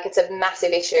 It's a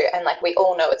massive issue, and we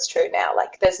all know it's true now.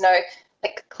 There's no,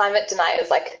 climate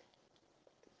deniers,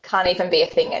 can't even be a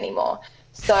thing anymore.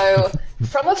 So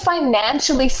from a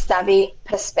financially savvy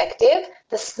perspective,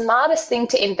 the smartest thing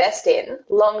to invest in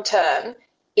long term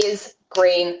is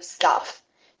green stuff,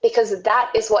 because that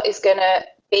is what is going to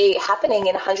be happening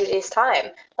in 100 years'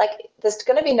 time. There's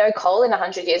going to be no coal in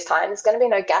 100 years' time. There's going to be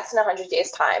no gas in 100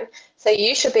 years' time. So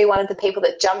you should be one of the people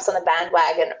that jumps on the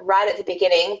bandwagon right at the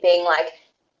beginning, being like,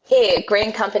 here,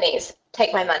 green companies,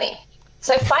 take my money.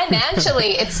 So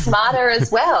financially, it's smarter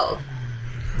as well.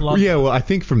 Yeah, well, I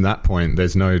think from that point,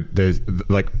 there's in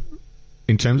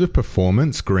terms of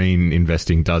performance, green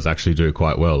investing does actually do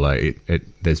quite well.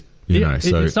 It's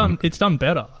done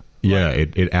better. Yeah,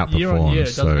 it outperforms. Year on year,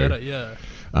 it does better. Yeah.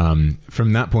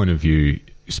 From that point of view,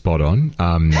 spot on.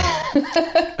 I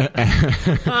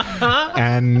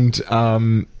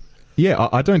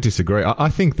don't disagree. I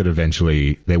think that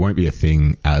eventually there won't be a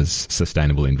thing as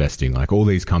sustainable investing. All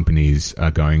these companies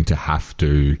are going to have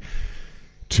to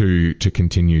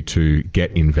continue to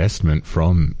get investment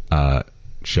from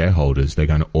shareholders. They're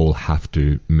going to all have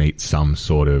to meet some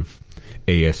sort of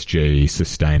ESG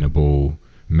sustainable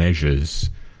measures.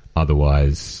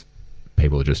 Otherwise,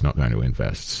 people are just not going to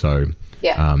invest. So,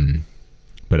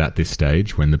 but at this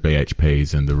stage, when the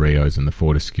BHPs and the Rios and the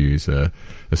Fortescues are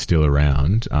still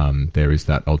around, there is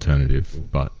that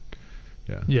alternative. But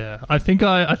yeah, I think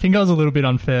I was a little bit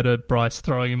unfair to Bryce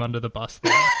throwing him under the bus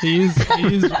there. He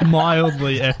is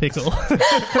mildly ethical.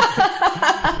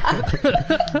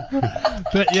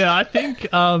 But yeah, I think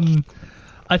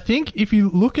if you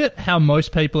look at how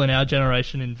most people in our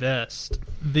generation invest,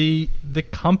 the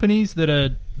companies that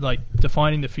are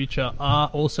defining the future are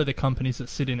also the companies that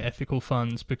sit in ethical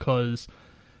funds, because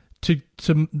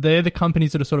they're the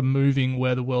companies that are sort of moving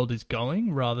where the world is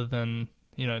going, rather than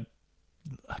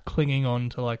clinging on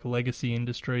to legacy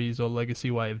industries or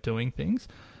legacy way of doing things.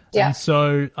 Yeah. And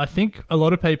so I think a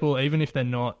lot of people, even if they're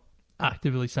not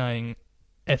actively saying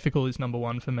ethical is number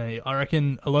one for me, I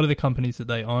reckon a lot of the companies that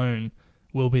they own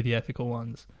will be the ethical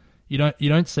ones. You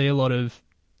don't see a lot of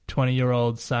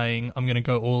 20-year-olds saying, I'm going to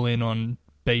go all in on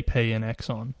BP and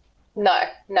Exxon. No,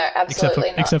 absolutely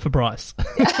not. Except for Bryce.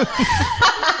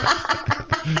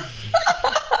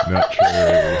 Not true.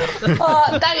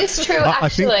 Oh, that is true,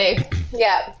 actually.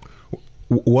 Yeah.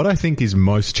 What I think is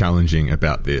most challenging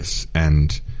about this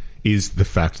is the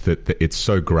fact that it's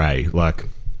so grey.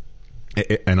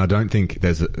 And I don't think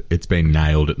it's been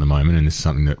nailed at the moment, and this is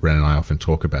something that Ren and I often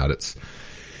talk about. It's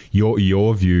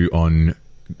your view on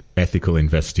ethical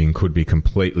investing could be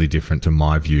completely different to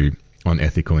my view on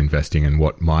ethical investing and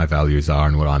what my values are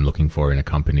and what I'm looking for in a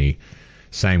company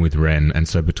Same with Ren. And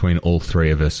so between all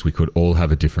three of us, we could all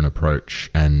have a different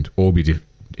approach and all be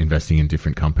investing in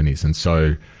different companies. And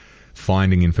so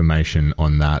finding information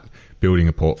on that, building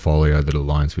a portfolio that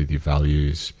aligns with your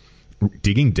values,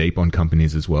 digging deep on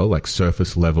companies as well, like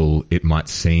surface level, it might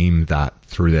seem that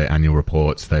through their annual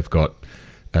reports, they've got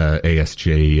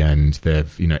ESG and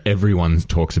they've, everyone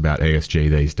talks about ESG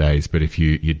these days, but if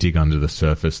you dig under the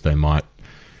surface, they might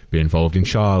be involved in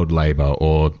child labour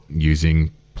or using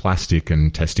plastic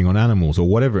and testing on animals or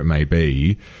whatever it may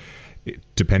be.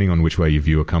 Depending on which way you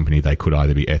view a company, they could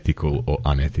either be ethical or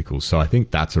unethical. So I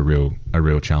think that's a real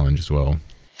challenge as well.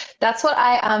 That's what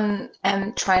I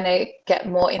am trying to get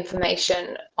more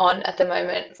information on at the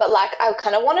moment. But I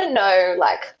kind of want to know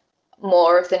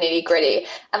more of the nitty gritty.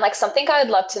 And something I'd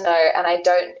love to know, and I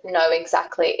don't know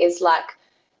exactly, is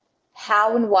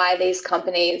how and why these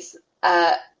companies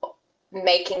are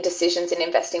making decisions in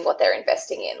investing what they're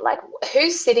investing in.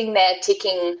 Who's sitting there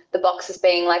ticking the boxes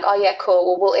being oh yeah, cool,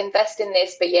 well, we'll invest in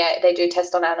this, but yeah, they do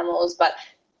test on animals, but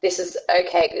this is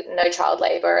okay, no child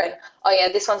labor, and oh yeah,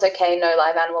 this one's okay, no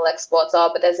live animal exports,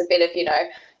 but there's a bit of,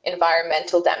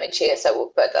 environmental damage here,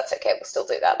 but that's okay, we'll still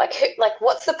do that.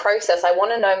 What's the process? I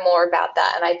want to know more about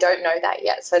that, and I don't know that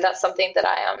yet. So that's something that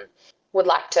I would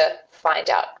like to find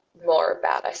out more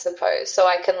about, I suppose, so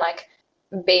I can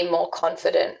be more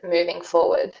confident moving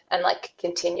forward and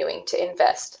continuing to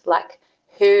invest.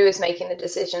 Who is making the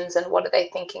decisions and what are they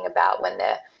thinking about when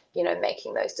they're,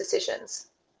 making those decisions,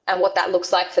 and what that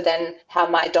looks like for them, how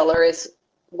my dollar is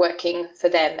working for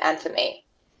them and for me.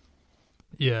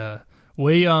 Yeah.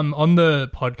 We, on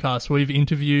the podcast, we've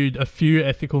interviewed a few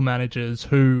ethical managers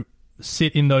who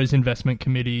sit in those investment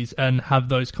committees and have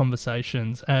those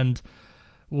conversations. And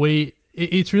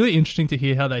it's really interesting to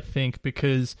hear how they think,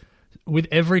 because with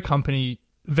every company,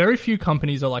 very few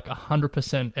companies are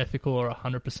 100% ethical or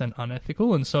 100%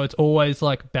 unethical. And so it's always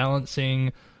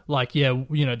balancing, they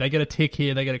get a tick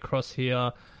here, they get a cross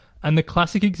here. And the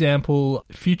classic example,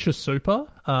 Future Super,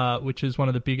 which is one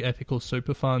of the big ethical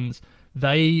super funds,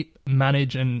 they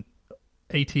manage an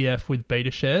ETF with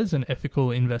BetaShares, an ethical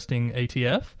investing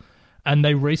ETF, and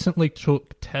they recently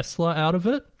took Tesla out of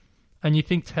it. And you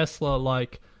think Tesla,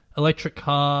 electric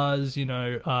cars,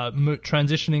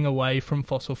 transitioning away from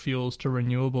fossil fuels to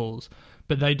renewables,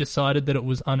 but they decided that it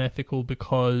was unethical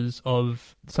because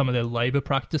of some of their labor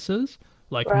practices,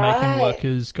 making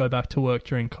workers go back to work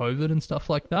during COVID and stuff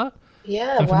like that.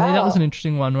 Yeah, and for me, that was an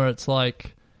interesting one where it's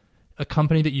a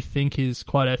company that you think is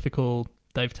quite ethical,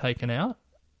 they've taken out.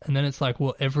 And then it's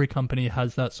well, every company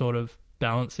has that sort of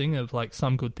balancing of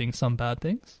some good things, some bad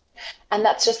things. And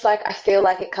that's just I feel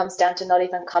it comes down to not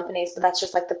even companies, but that's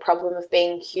just the problem of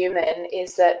being human,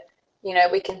 is that,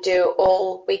 we can do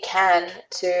all we can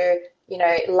to,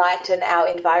 lighten our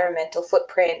environmental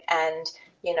footprint and,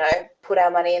 put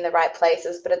our money in the right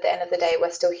places. But at the end of the day,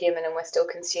 we're still human and we're still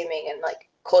consuming and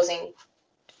causing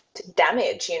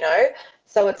damage,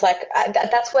 So it's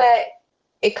that's where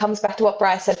it comes back to what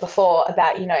Bryce said before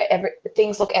about,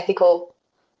 things look ethical,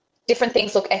 different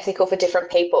things look ethical for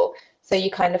different people. So you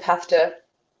kind of have to, I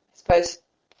suppose,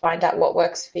 find out what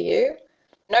works for you.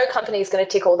 No company is going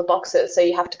to tick all the boxes, so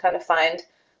you have to kind of find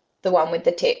the one with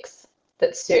the ticks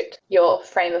that suit your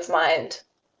frame of mind.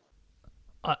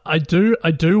 I do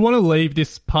want to leave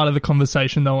this part of the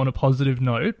conversation, though, on a positive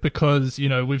note, because,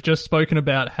 we've just spoken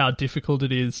about how difficult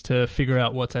it is to figure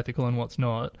out what's ethical and what's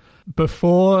not.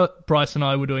 Before Bryce and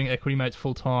I were doing Equity Mates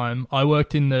full time, I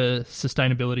worked in the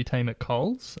sustainability team at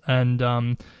Coles, and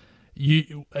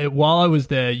while I was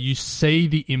there, you see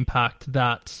the impact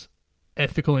that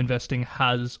ethical investing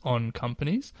has on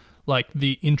companies.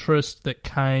 The interest that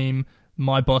came,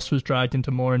 my boss was dragged into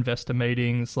more investor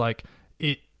meetings,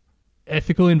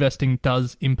 ethical investing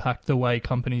does impact the way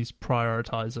companies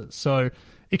prioritize it. So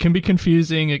it can be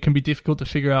confusing. It can be difficult to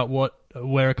figure out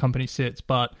where a company sits,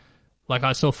 but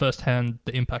I saw firsthand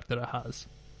the impact that it has.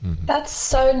 Mm-hmm. That's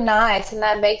so nice, and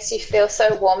that makes you feel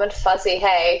so warm and fuzzy.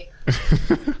 Hey,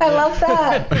 I love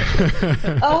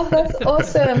that. Oh, that's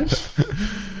awesome.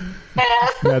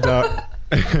 Now, Dara,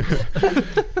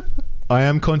 I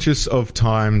am conscious of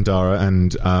time, Dara,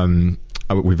 and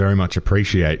we very much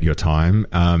appreciate your time.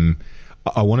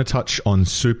 I want to touch on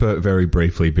super very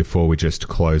briefly before we just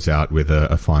close out with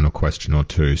a final question or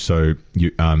two. So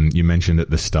you mentioned at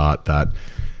the start that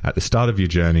at the start of your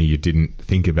journey, you didn't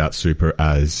think about super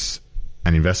as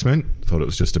an investment, thought it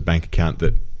was just a bank account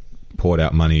that poured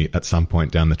out money at some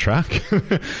point down the track.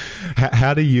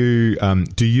 How do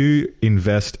you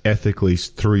invest ethically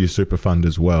through your super fund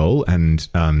as well? And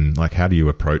how do you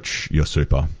approach your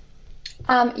super?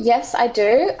 Yes, I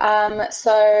do.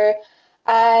 So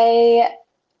I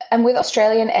am with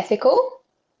Australian Ethical,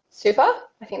 Super.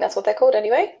 I think that's what they're called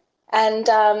anyway. And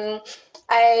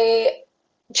I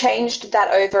changed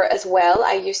that over as well.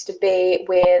 I used to be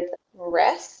with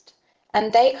Rest,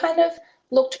 and they kind of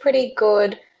looked pretty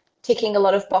good, ticking a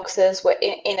lot of boxes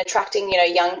in attracting,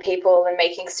 young people and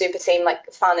making super seem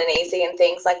like fun and easy and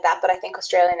things like that. But I think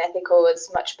Australian Ethical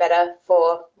is much better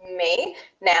for me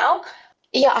now.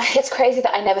 Yeah, it's crazy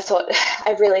that I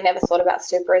really never thought about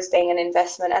super as being an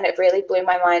investment, and it really blew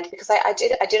my mind because I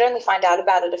did only find out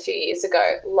about it a few years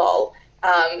ago, lol.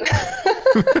 And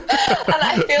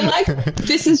I feel like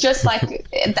this is just like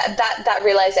that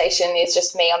realization is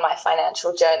just me on my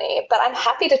financial journey. But I'm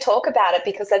happy to talk about it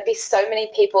because there'd be so many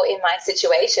people in my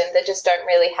situation that just don't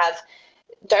really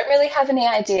have any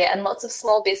idea, and lots of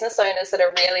small business owners that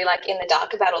are really like in the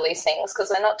dark about all these things because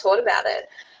they're not taught about it.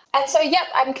 And so, yep,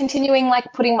 I'm continuing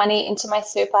like putting money into my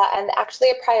super, and actually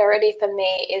a priority for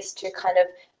me is to kind of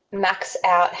max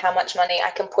out how much money I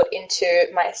can put into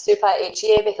my super each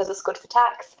year because it's good for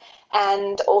tax,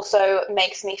 and also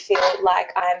makes me feel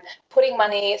like I'm putting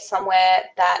money somewhere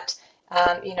that,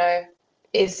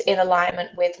 is in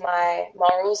alignment with my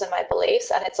morals and my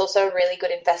beliefs. And it's also a really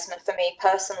good investment for me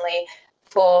personally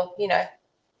for,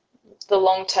 the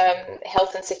long-term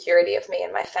health and security of me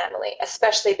and my family,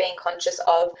 especially being conscious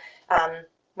of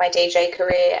my DJ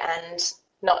career and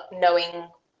not knowing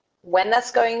when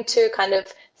that's going to kind of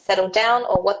settle down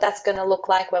or what that's going to look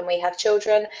like when we have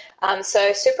children.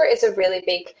 So super is a really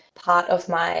big part of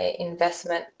my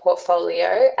investment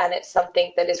portfolio, and it's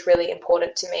something that is really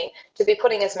important to me to be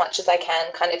putting as much as I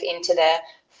can kind of into there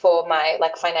for my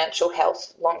like financial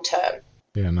health long term.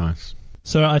 Yeah, nice.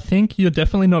 So I think you're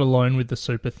definitely not alone with the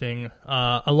super thing.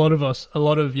 A lot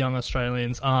of young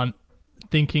Australians aren't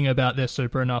thinking about their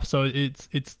super enough. So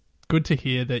it's good to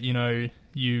hear that,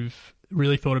 you've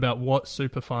really thought about what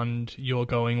super fund you're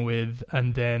going with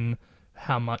and then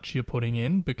how much you're putting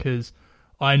in, because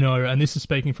I know, and this is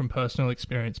speaking from personal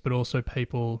experience, but also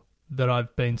people that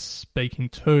I've been speaking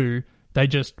to, they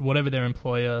just, whatever their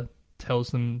employer tells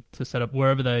them to set up,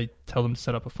 wherever they tell them to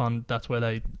set up a fund, that's where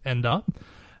they end up.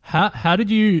 How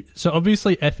did you, so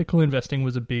obviously ethical investing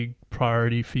was a big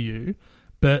priority for you,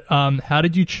 but how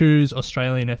did you choose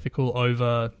Australian Ethical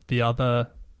over the other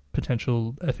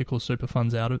potential ethical super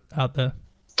funds out there?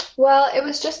 Well, it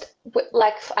was just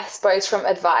like, I suppose, from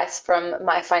advice from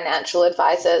my financial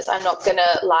advisors. I'm not going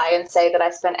to lie and say that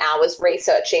I spent hours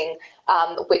researching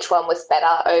which one was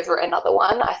better over another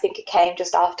one. I think it came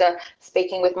just after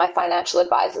speaking with my financial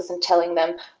advisors and telling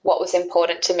them what was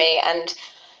important to me. And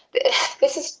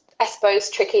this is, I suppose,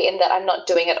 tricky in that I'm not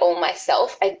doing it all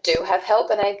myself. I do have help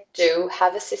and I do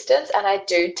have assistance and I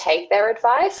do take their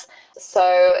advice.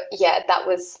 So yeah, that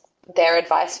was their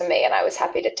advice for me and I was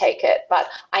happy to take it. But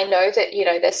I know that,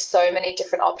 there's so many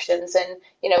different options, and,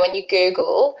 when you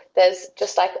Google, there's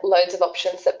just like loads of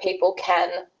options that people can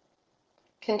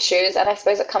choose. And I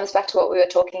suppose it comes back to what we were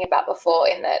talking about before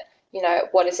in that,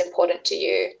 what is important to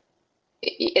you.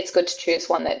 It's good to choose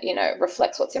one that,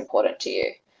 reflects what's important to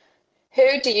you.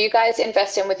 Who do you guys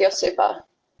invest in with your super?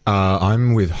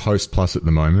 I'm with Host Plus at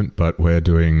the moment, but we're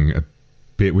doing a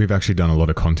bit. We've actually done a lot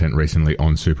of content recently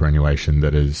on superannuation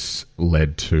that has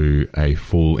led to a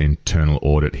full internal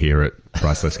audit here at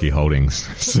Pricelesky Holdings.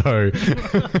 So,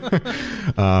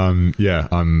 yeah,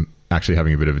 I'm actually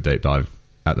having a bit of a deep dive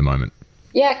at the moment.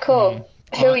 Yeah, cool.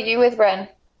 Who are you with, Ren?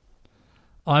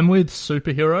 I'm with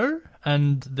Superhero,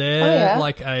 and they're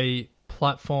like a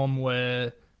platform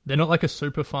where they're not like a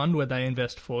super fund where they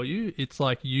invest for you. It's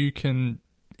like you can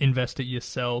invest it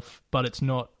yourself, but it's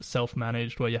not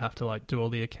self-managed where you have to like do all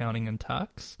the accounting and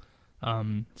tax.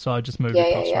 So I just moved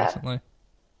across recently.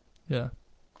 Yeah.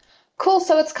 Cool.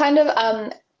 So it's kind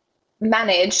of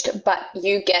managed, but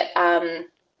you get, I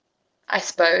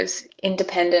suppose,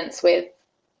 independence with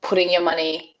putting your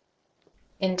money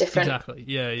in different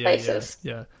places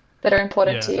that are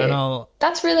important to you.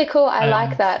 That's really cool. I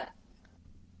like that.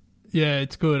 Yeah,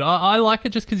 it's good. I like it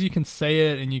just because you can see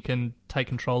it and you can take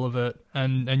control of it,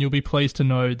 and you'll be pleased to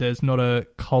know there's not a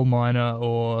coal miner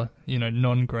or,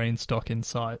 non-green stock in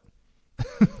sight.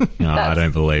 No, I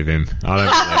don't believe him.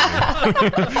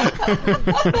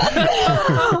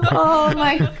 Oh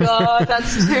my God,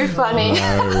 that's too funny.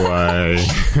 No way.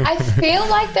 I feel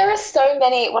like there are so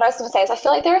many, what I was going to say is I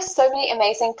feel like there are so many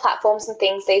amazing platforms and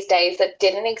things these days that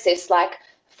didn't exist like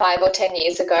 5 or 10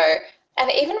 years ago. And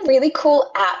even really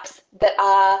cool apps that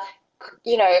are,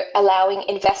 allowing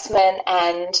investment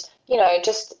and,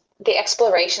 just the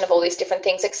exploration of all these different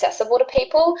things accessible to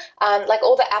people. Like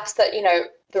all the apps that,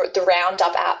 the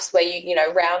roundup apps where you,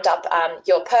 round up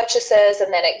your purchases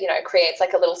and then it, creates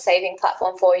like a little saving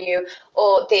platform for you,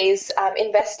 or these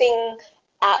investing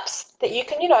apps that you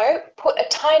can, put a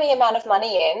tiny amount of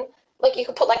money in. Like you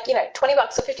could put $20 or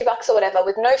 $50 or whatever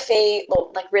with no fee,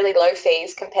 or like really low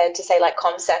fees compared to say like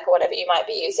CommSec or whatever you might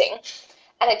be using.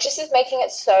 And it just is making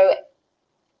it so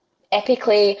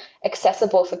epically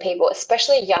accessible for people,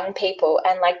 especially young people.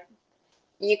 And like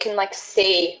you can like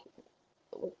see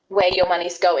where your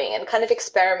money's going and kind of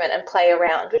experiment and play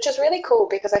around, which is really cool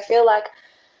because I feel like,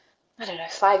 I don't know,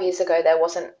 5 years ago there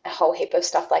wasn't a whole heap of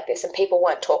stuff like this and people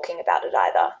weren't talking about it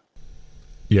either.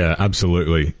 Yeah,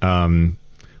 absolutely.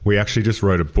 We actually just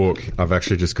wrote a book. I've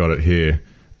actually just got it here.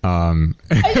 Are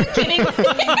you kidding?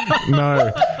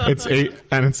 No,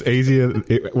 it's easier.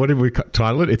 What did we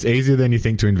title it? It's easier than you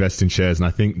think to invest in shares. And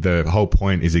I think the whole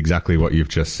point is exactly what you've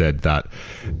just said, that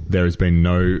there has been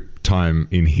no time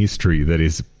in history that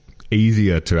is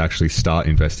easier to actually start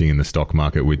investing in the stock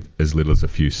market with as little as a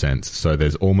few cents. So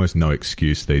there's almost no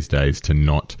excuse these days to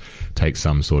not take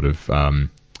some sort of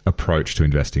approach to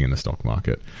investing in the stock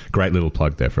market. Great little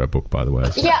plug there for our book, by the way.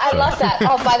 Yeah, I love that.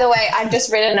 Oh, by the way, I've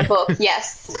just written a book.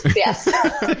 Yes.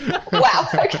 Wow.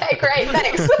 Okay, great.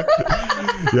 Thanks.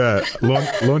 Yeah,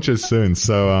 launches soon.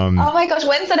 So, oh my gosh,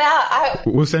 when's it out?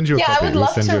 We'll send you a copy. Yeah, I would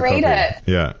love to read it.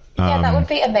 Yeah. Yeah, that would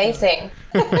be amazing.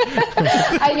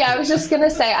 I was just going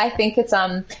to say, I think it's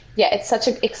it's such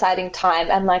an exciting time.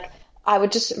 And like, I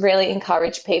would just really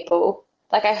encourage people.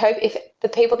 Like, I hope if the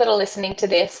people that are listening to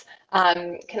this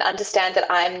can understand that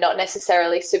I'm not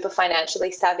necessarily super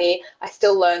financially savvy. I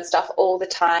still learn stuff all the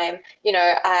time.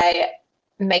 I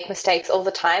make mistakes all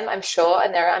the time, I'm sure.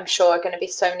 And I'm sure are going to be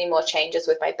so many more changes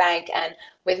with my bank and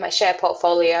with my share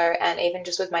portfolio and even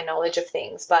just with my knowledge of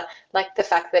things. But like the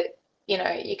fact that,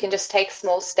 you can just take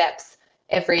small steps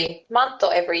every month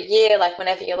or every year, like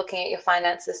whenever you're looking at your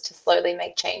finances, to slowly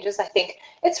make changes. I think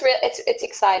it's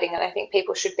exciting, and I think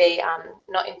people should be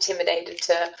not intimidated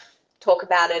to talk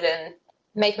about it and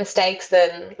make mistakes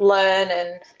and learn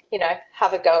and,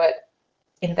 have a go at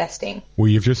investing. Well,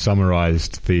 you've just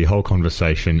summarized the whole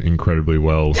conversation incredibly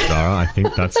well, Dara. I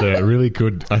think that's a really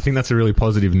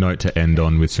positive note to end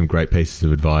on, with some great pieces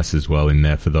of advice as well in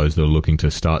there for those that are looking to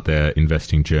start their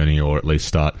investing journey, or at least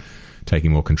start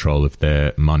taking more control of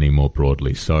their money more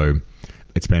broadly. So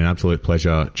it's been an absolute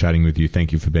pleasure chatting with you.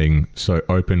 Thank you for being so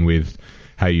open with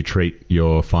how you treat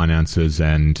your finances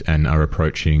and are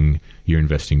approaching your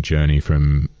investing journey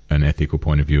from an ethical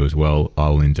point of view as well.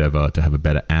 I'll endeavor to have a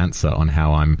better answer on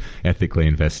how I'm ethically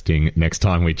investing next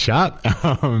time we chat.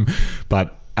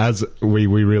 But as we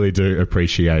really do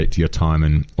appreciate your time,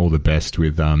 and all the best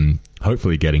with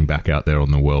hopefully getting back out there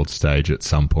on the world stage at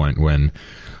some point when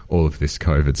all of this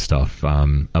COVID stuff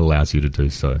allows you to do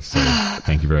so. So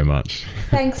thank you very much.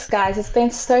 Thanks, guys. It's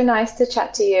been so nice to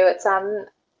chat to you. It's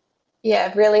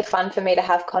really fun for me to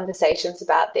have conversations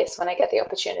about this when I get the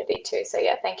opportunity to. So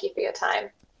yeah, thank you for your time.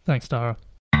 Thanks, Dara.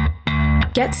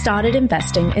 Get Started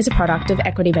Investing is a product of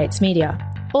Equity Mates Media.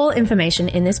 All information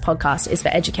in this podcast is for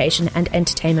education and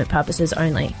entertainment purposes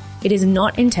only. It is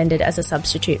not intended as a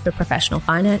substitute for professional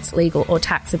finance, legal, or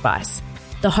tax advice.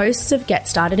 The hosts of Get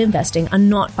Started Investing are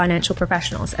not financial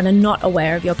professionals and are not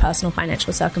aware of your personal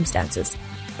financial circumstances.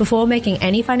 Before making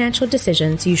any financial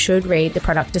decisions, you should read the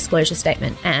product disclosure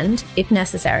statement and, if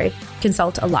necessary,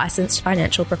 consult a licensed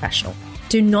financial professional.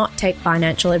 Do not take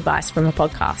financial advice from a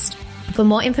podcast. For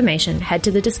more information, head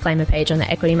to the disclaimer page on the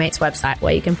Equity Mates website,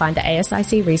 where you can find the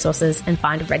ASIC resources and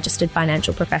find a registered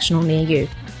financial professional near you.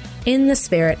 In the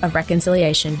spirit of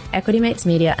reconciliation, Equity Mates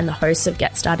Media and the hosts of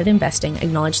Get Started Investing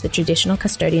acknowledge the traditional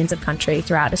custodians of country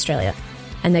throughout Australia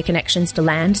and their connections to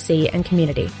land, sea and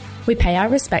community. We pay our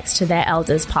respects to their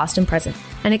elders past and present,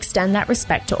 and extend that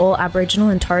respect to all Aboriginal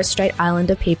and Torres Strait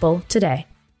Islander people today.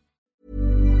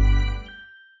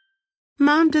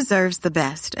 Mom deserves the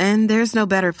best, and there's no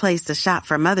better place to shop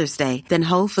for Mother's Day than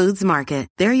Whole Foods Market.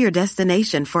 They're your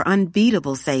destination for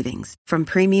unbeatable savings, from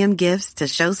premium gifts to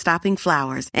show-stopping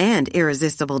flowers and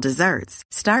irresistible desserts.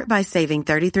 Start by saving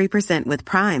 33% with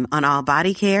Prime on all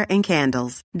body care and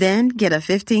candles. Then get a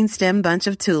 15-stem bunch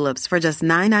of tulips for just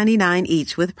 $9.99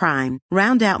 each with Prime.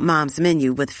 Round out Mom's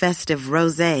menu with festive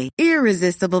rosé,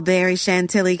 irresistible berry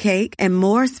chantilly cake, and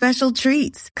more special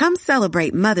treats. Come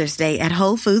celebrate Mother's Day at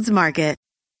Whole Foods Market.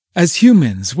 As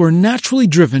humans, we're naturally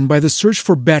driven by the search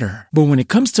for better. But when it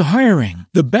comes to hiring,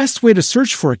 the best way to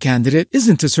search for a candidate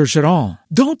isn't to search at all.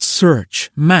 Don't search,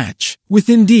 match with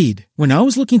Indeed. When I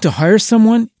was looking to hire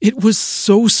someone, it was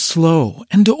so slow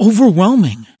and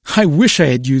overwhelming. I wish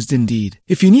I had used Indeed.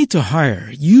 If you need to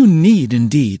hire, you need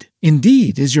Indeed.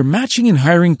 Indeed is your matching and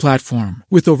hiring platform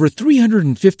with over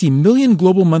 350 million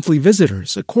global monthly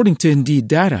visitors, according to Indeed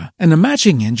data, and a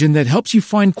matching engine that helps you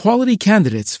find quality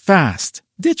candidates fast.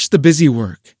 Ditch the busy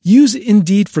work. Use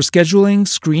Indeed for scheduling,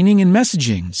 screening, and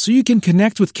messaging so you can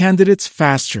connect with candidates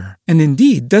faster. And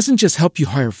Indeed doesn't just help you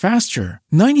hire faster.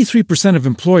 93% of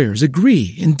employers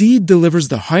agree Indeed delivers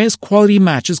the highest quality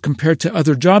matches compared to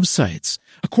other job sites,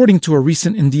 according to a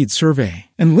recent Indeed survey.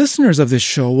 And listeners of this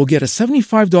show will get a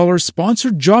 $75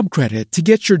 sponsored job credit to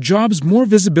get your jobs more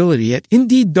visibility at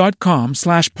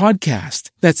Indeed.com/podcast.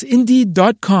 That's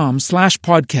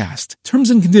Indeed.com/podcast.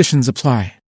 Terms and conditions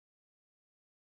apply.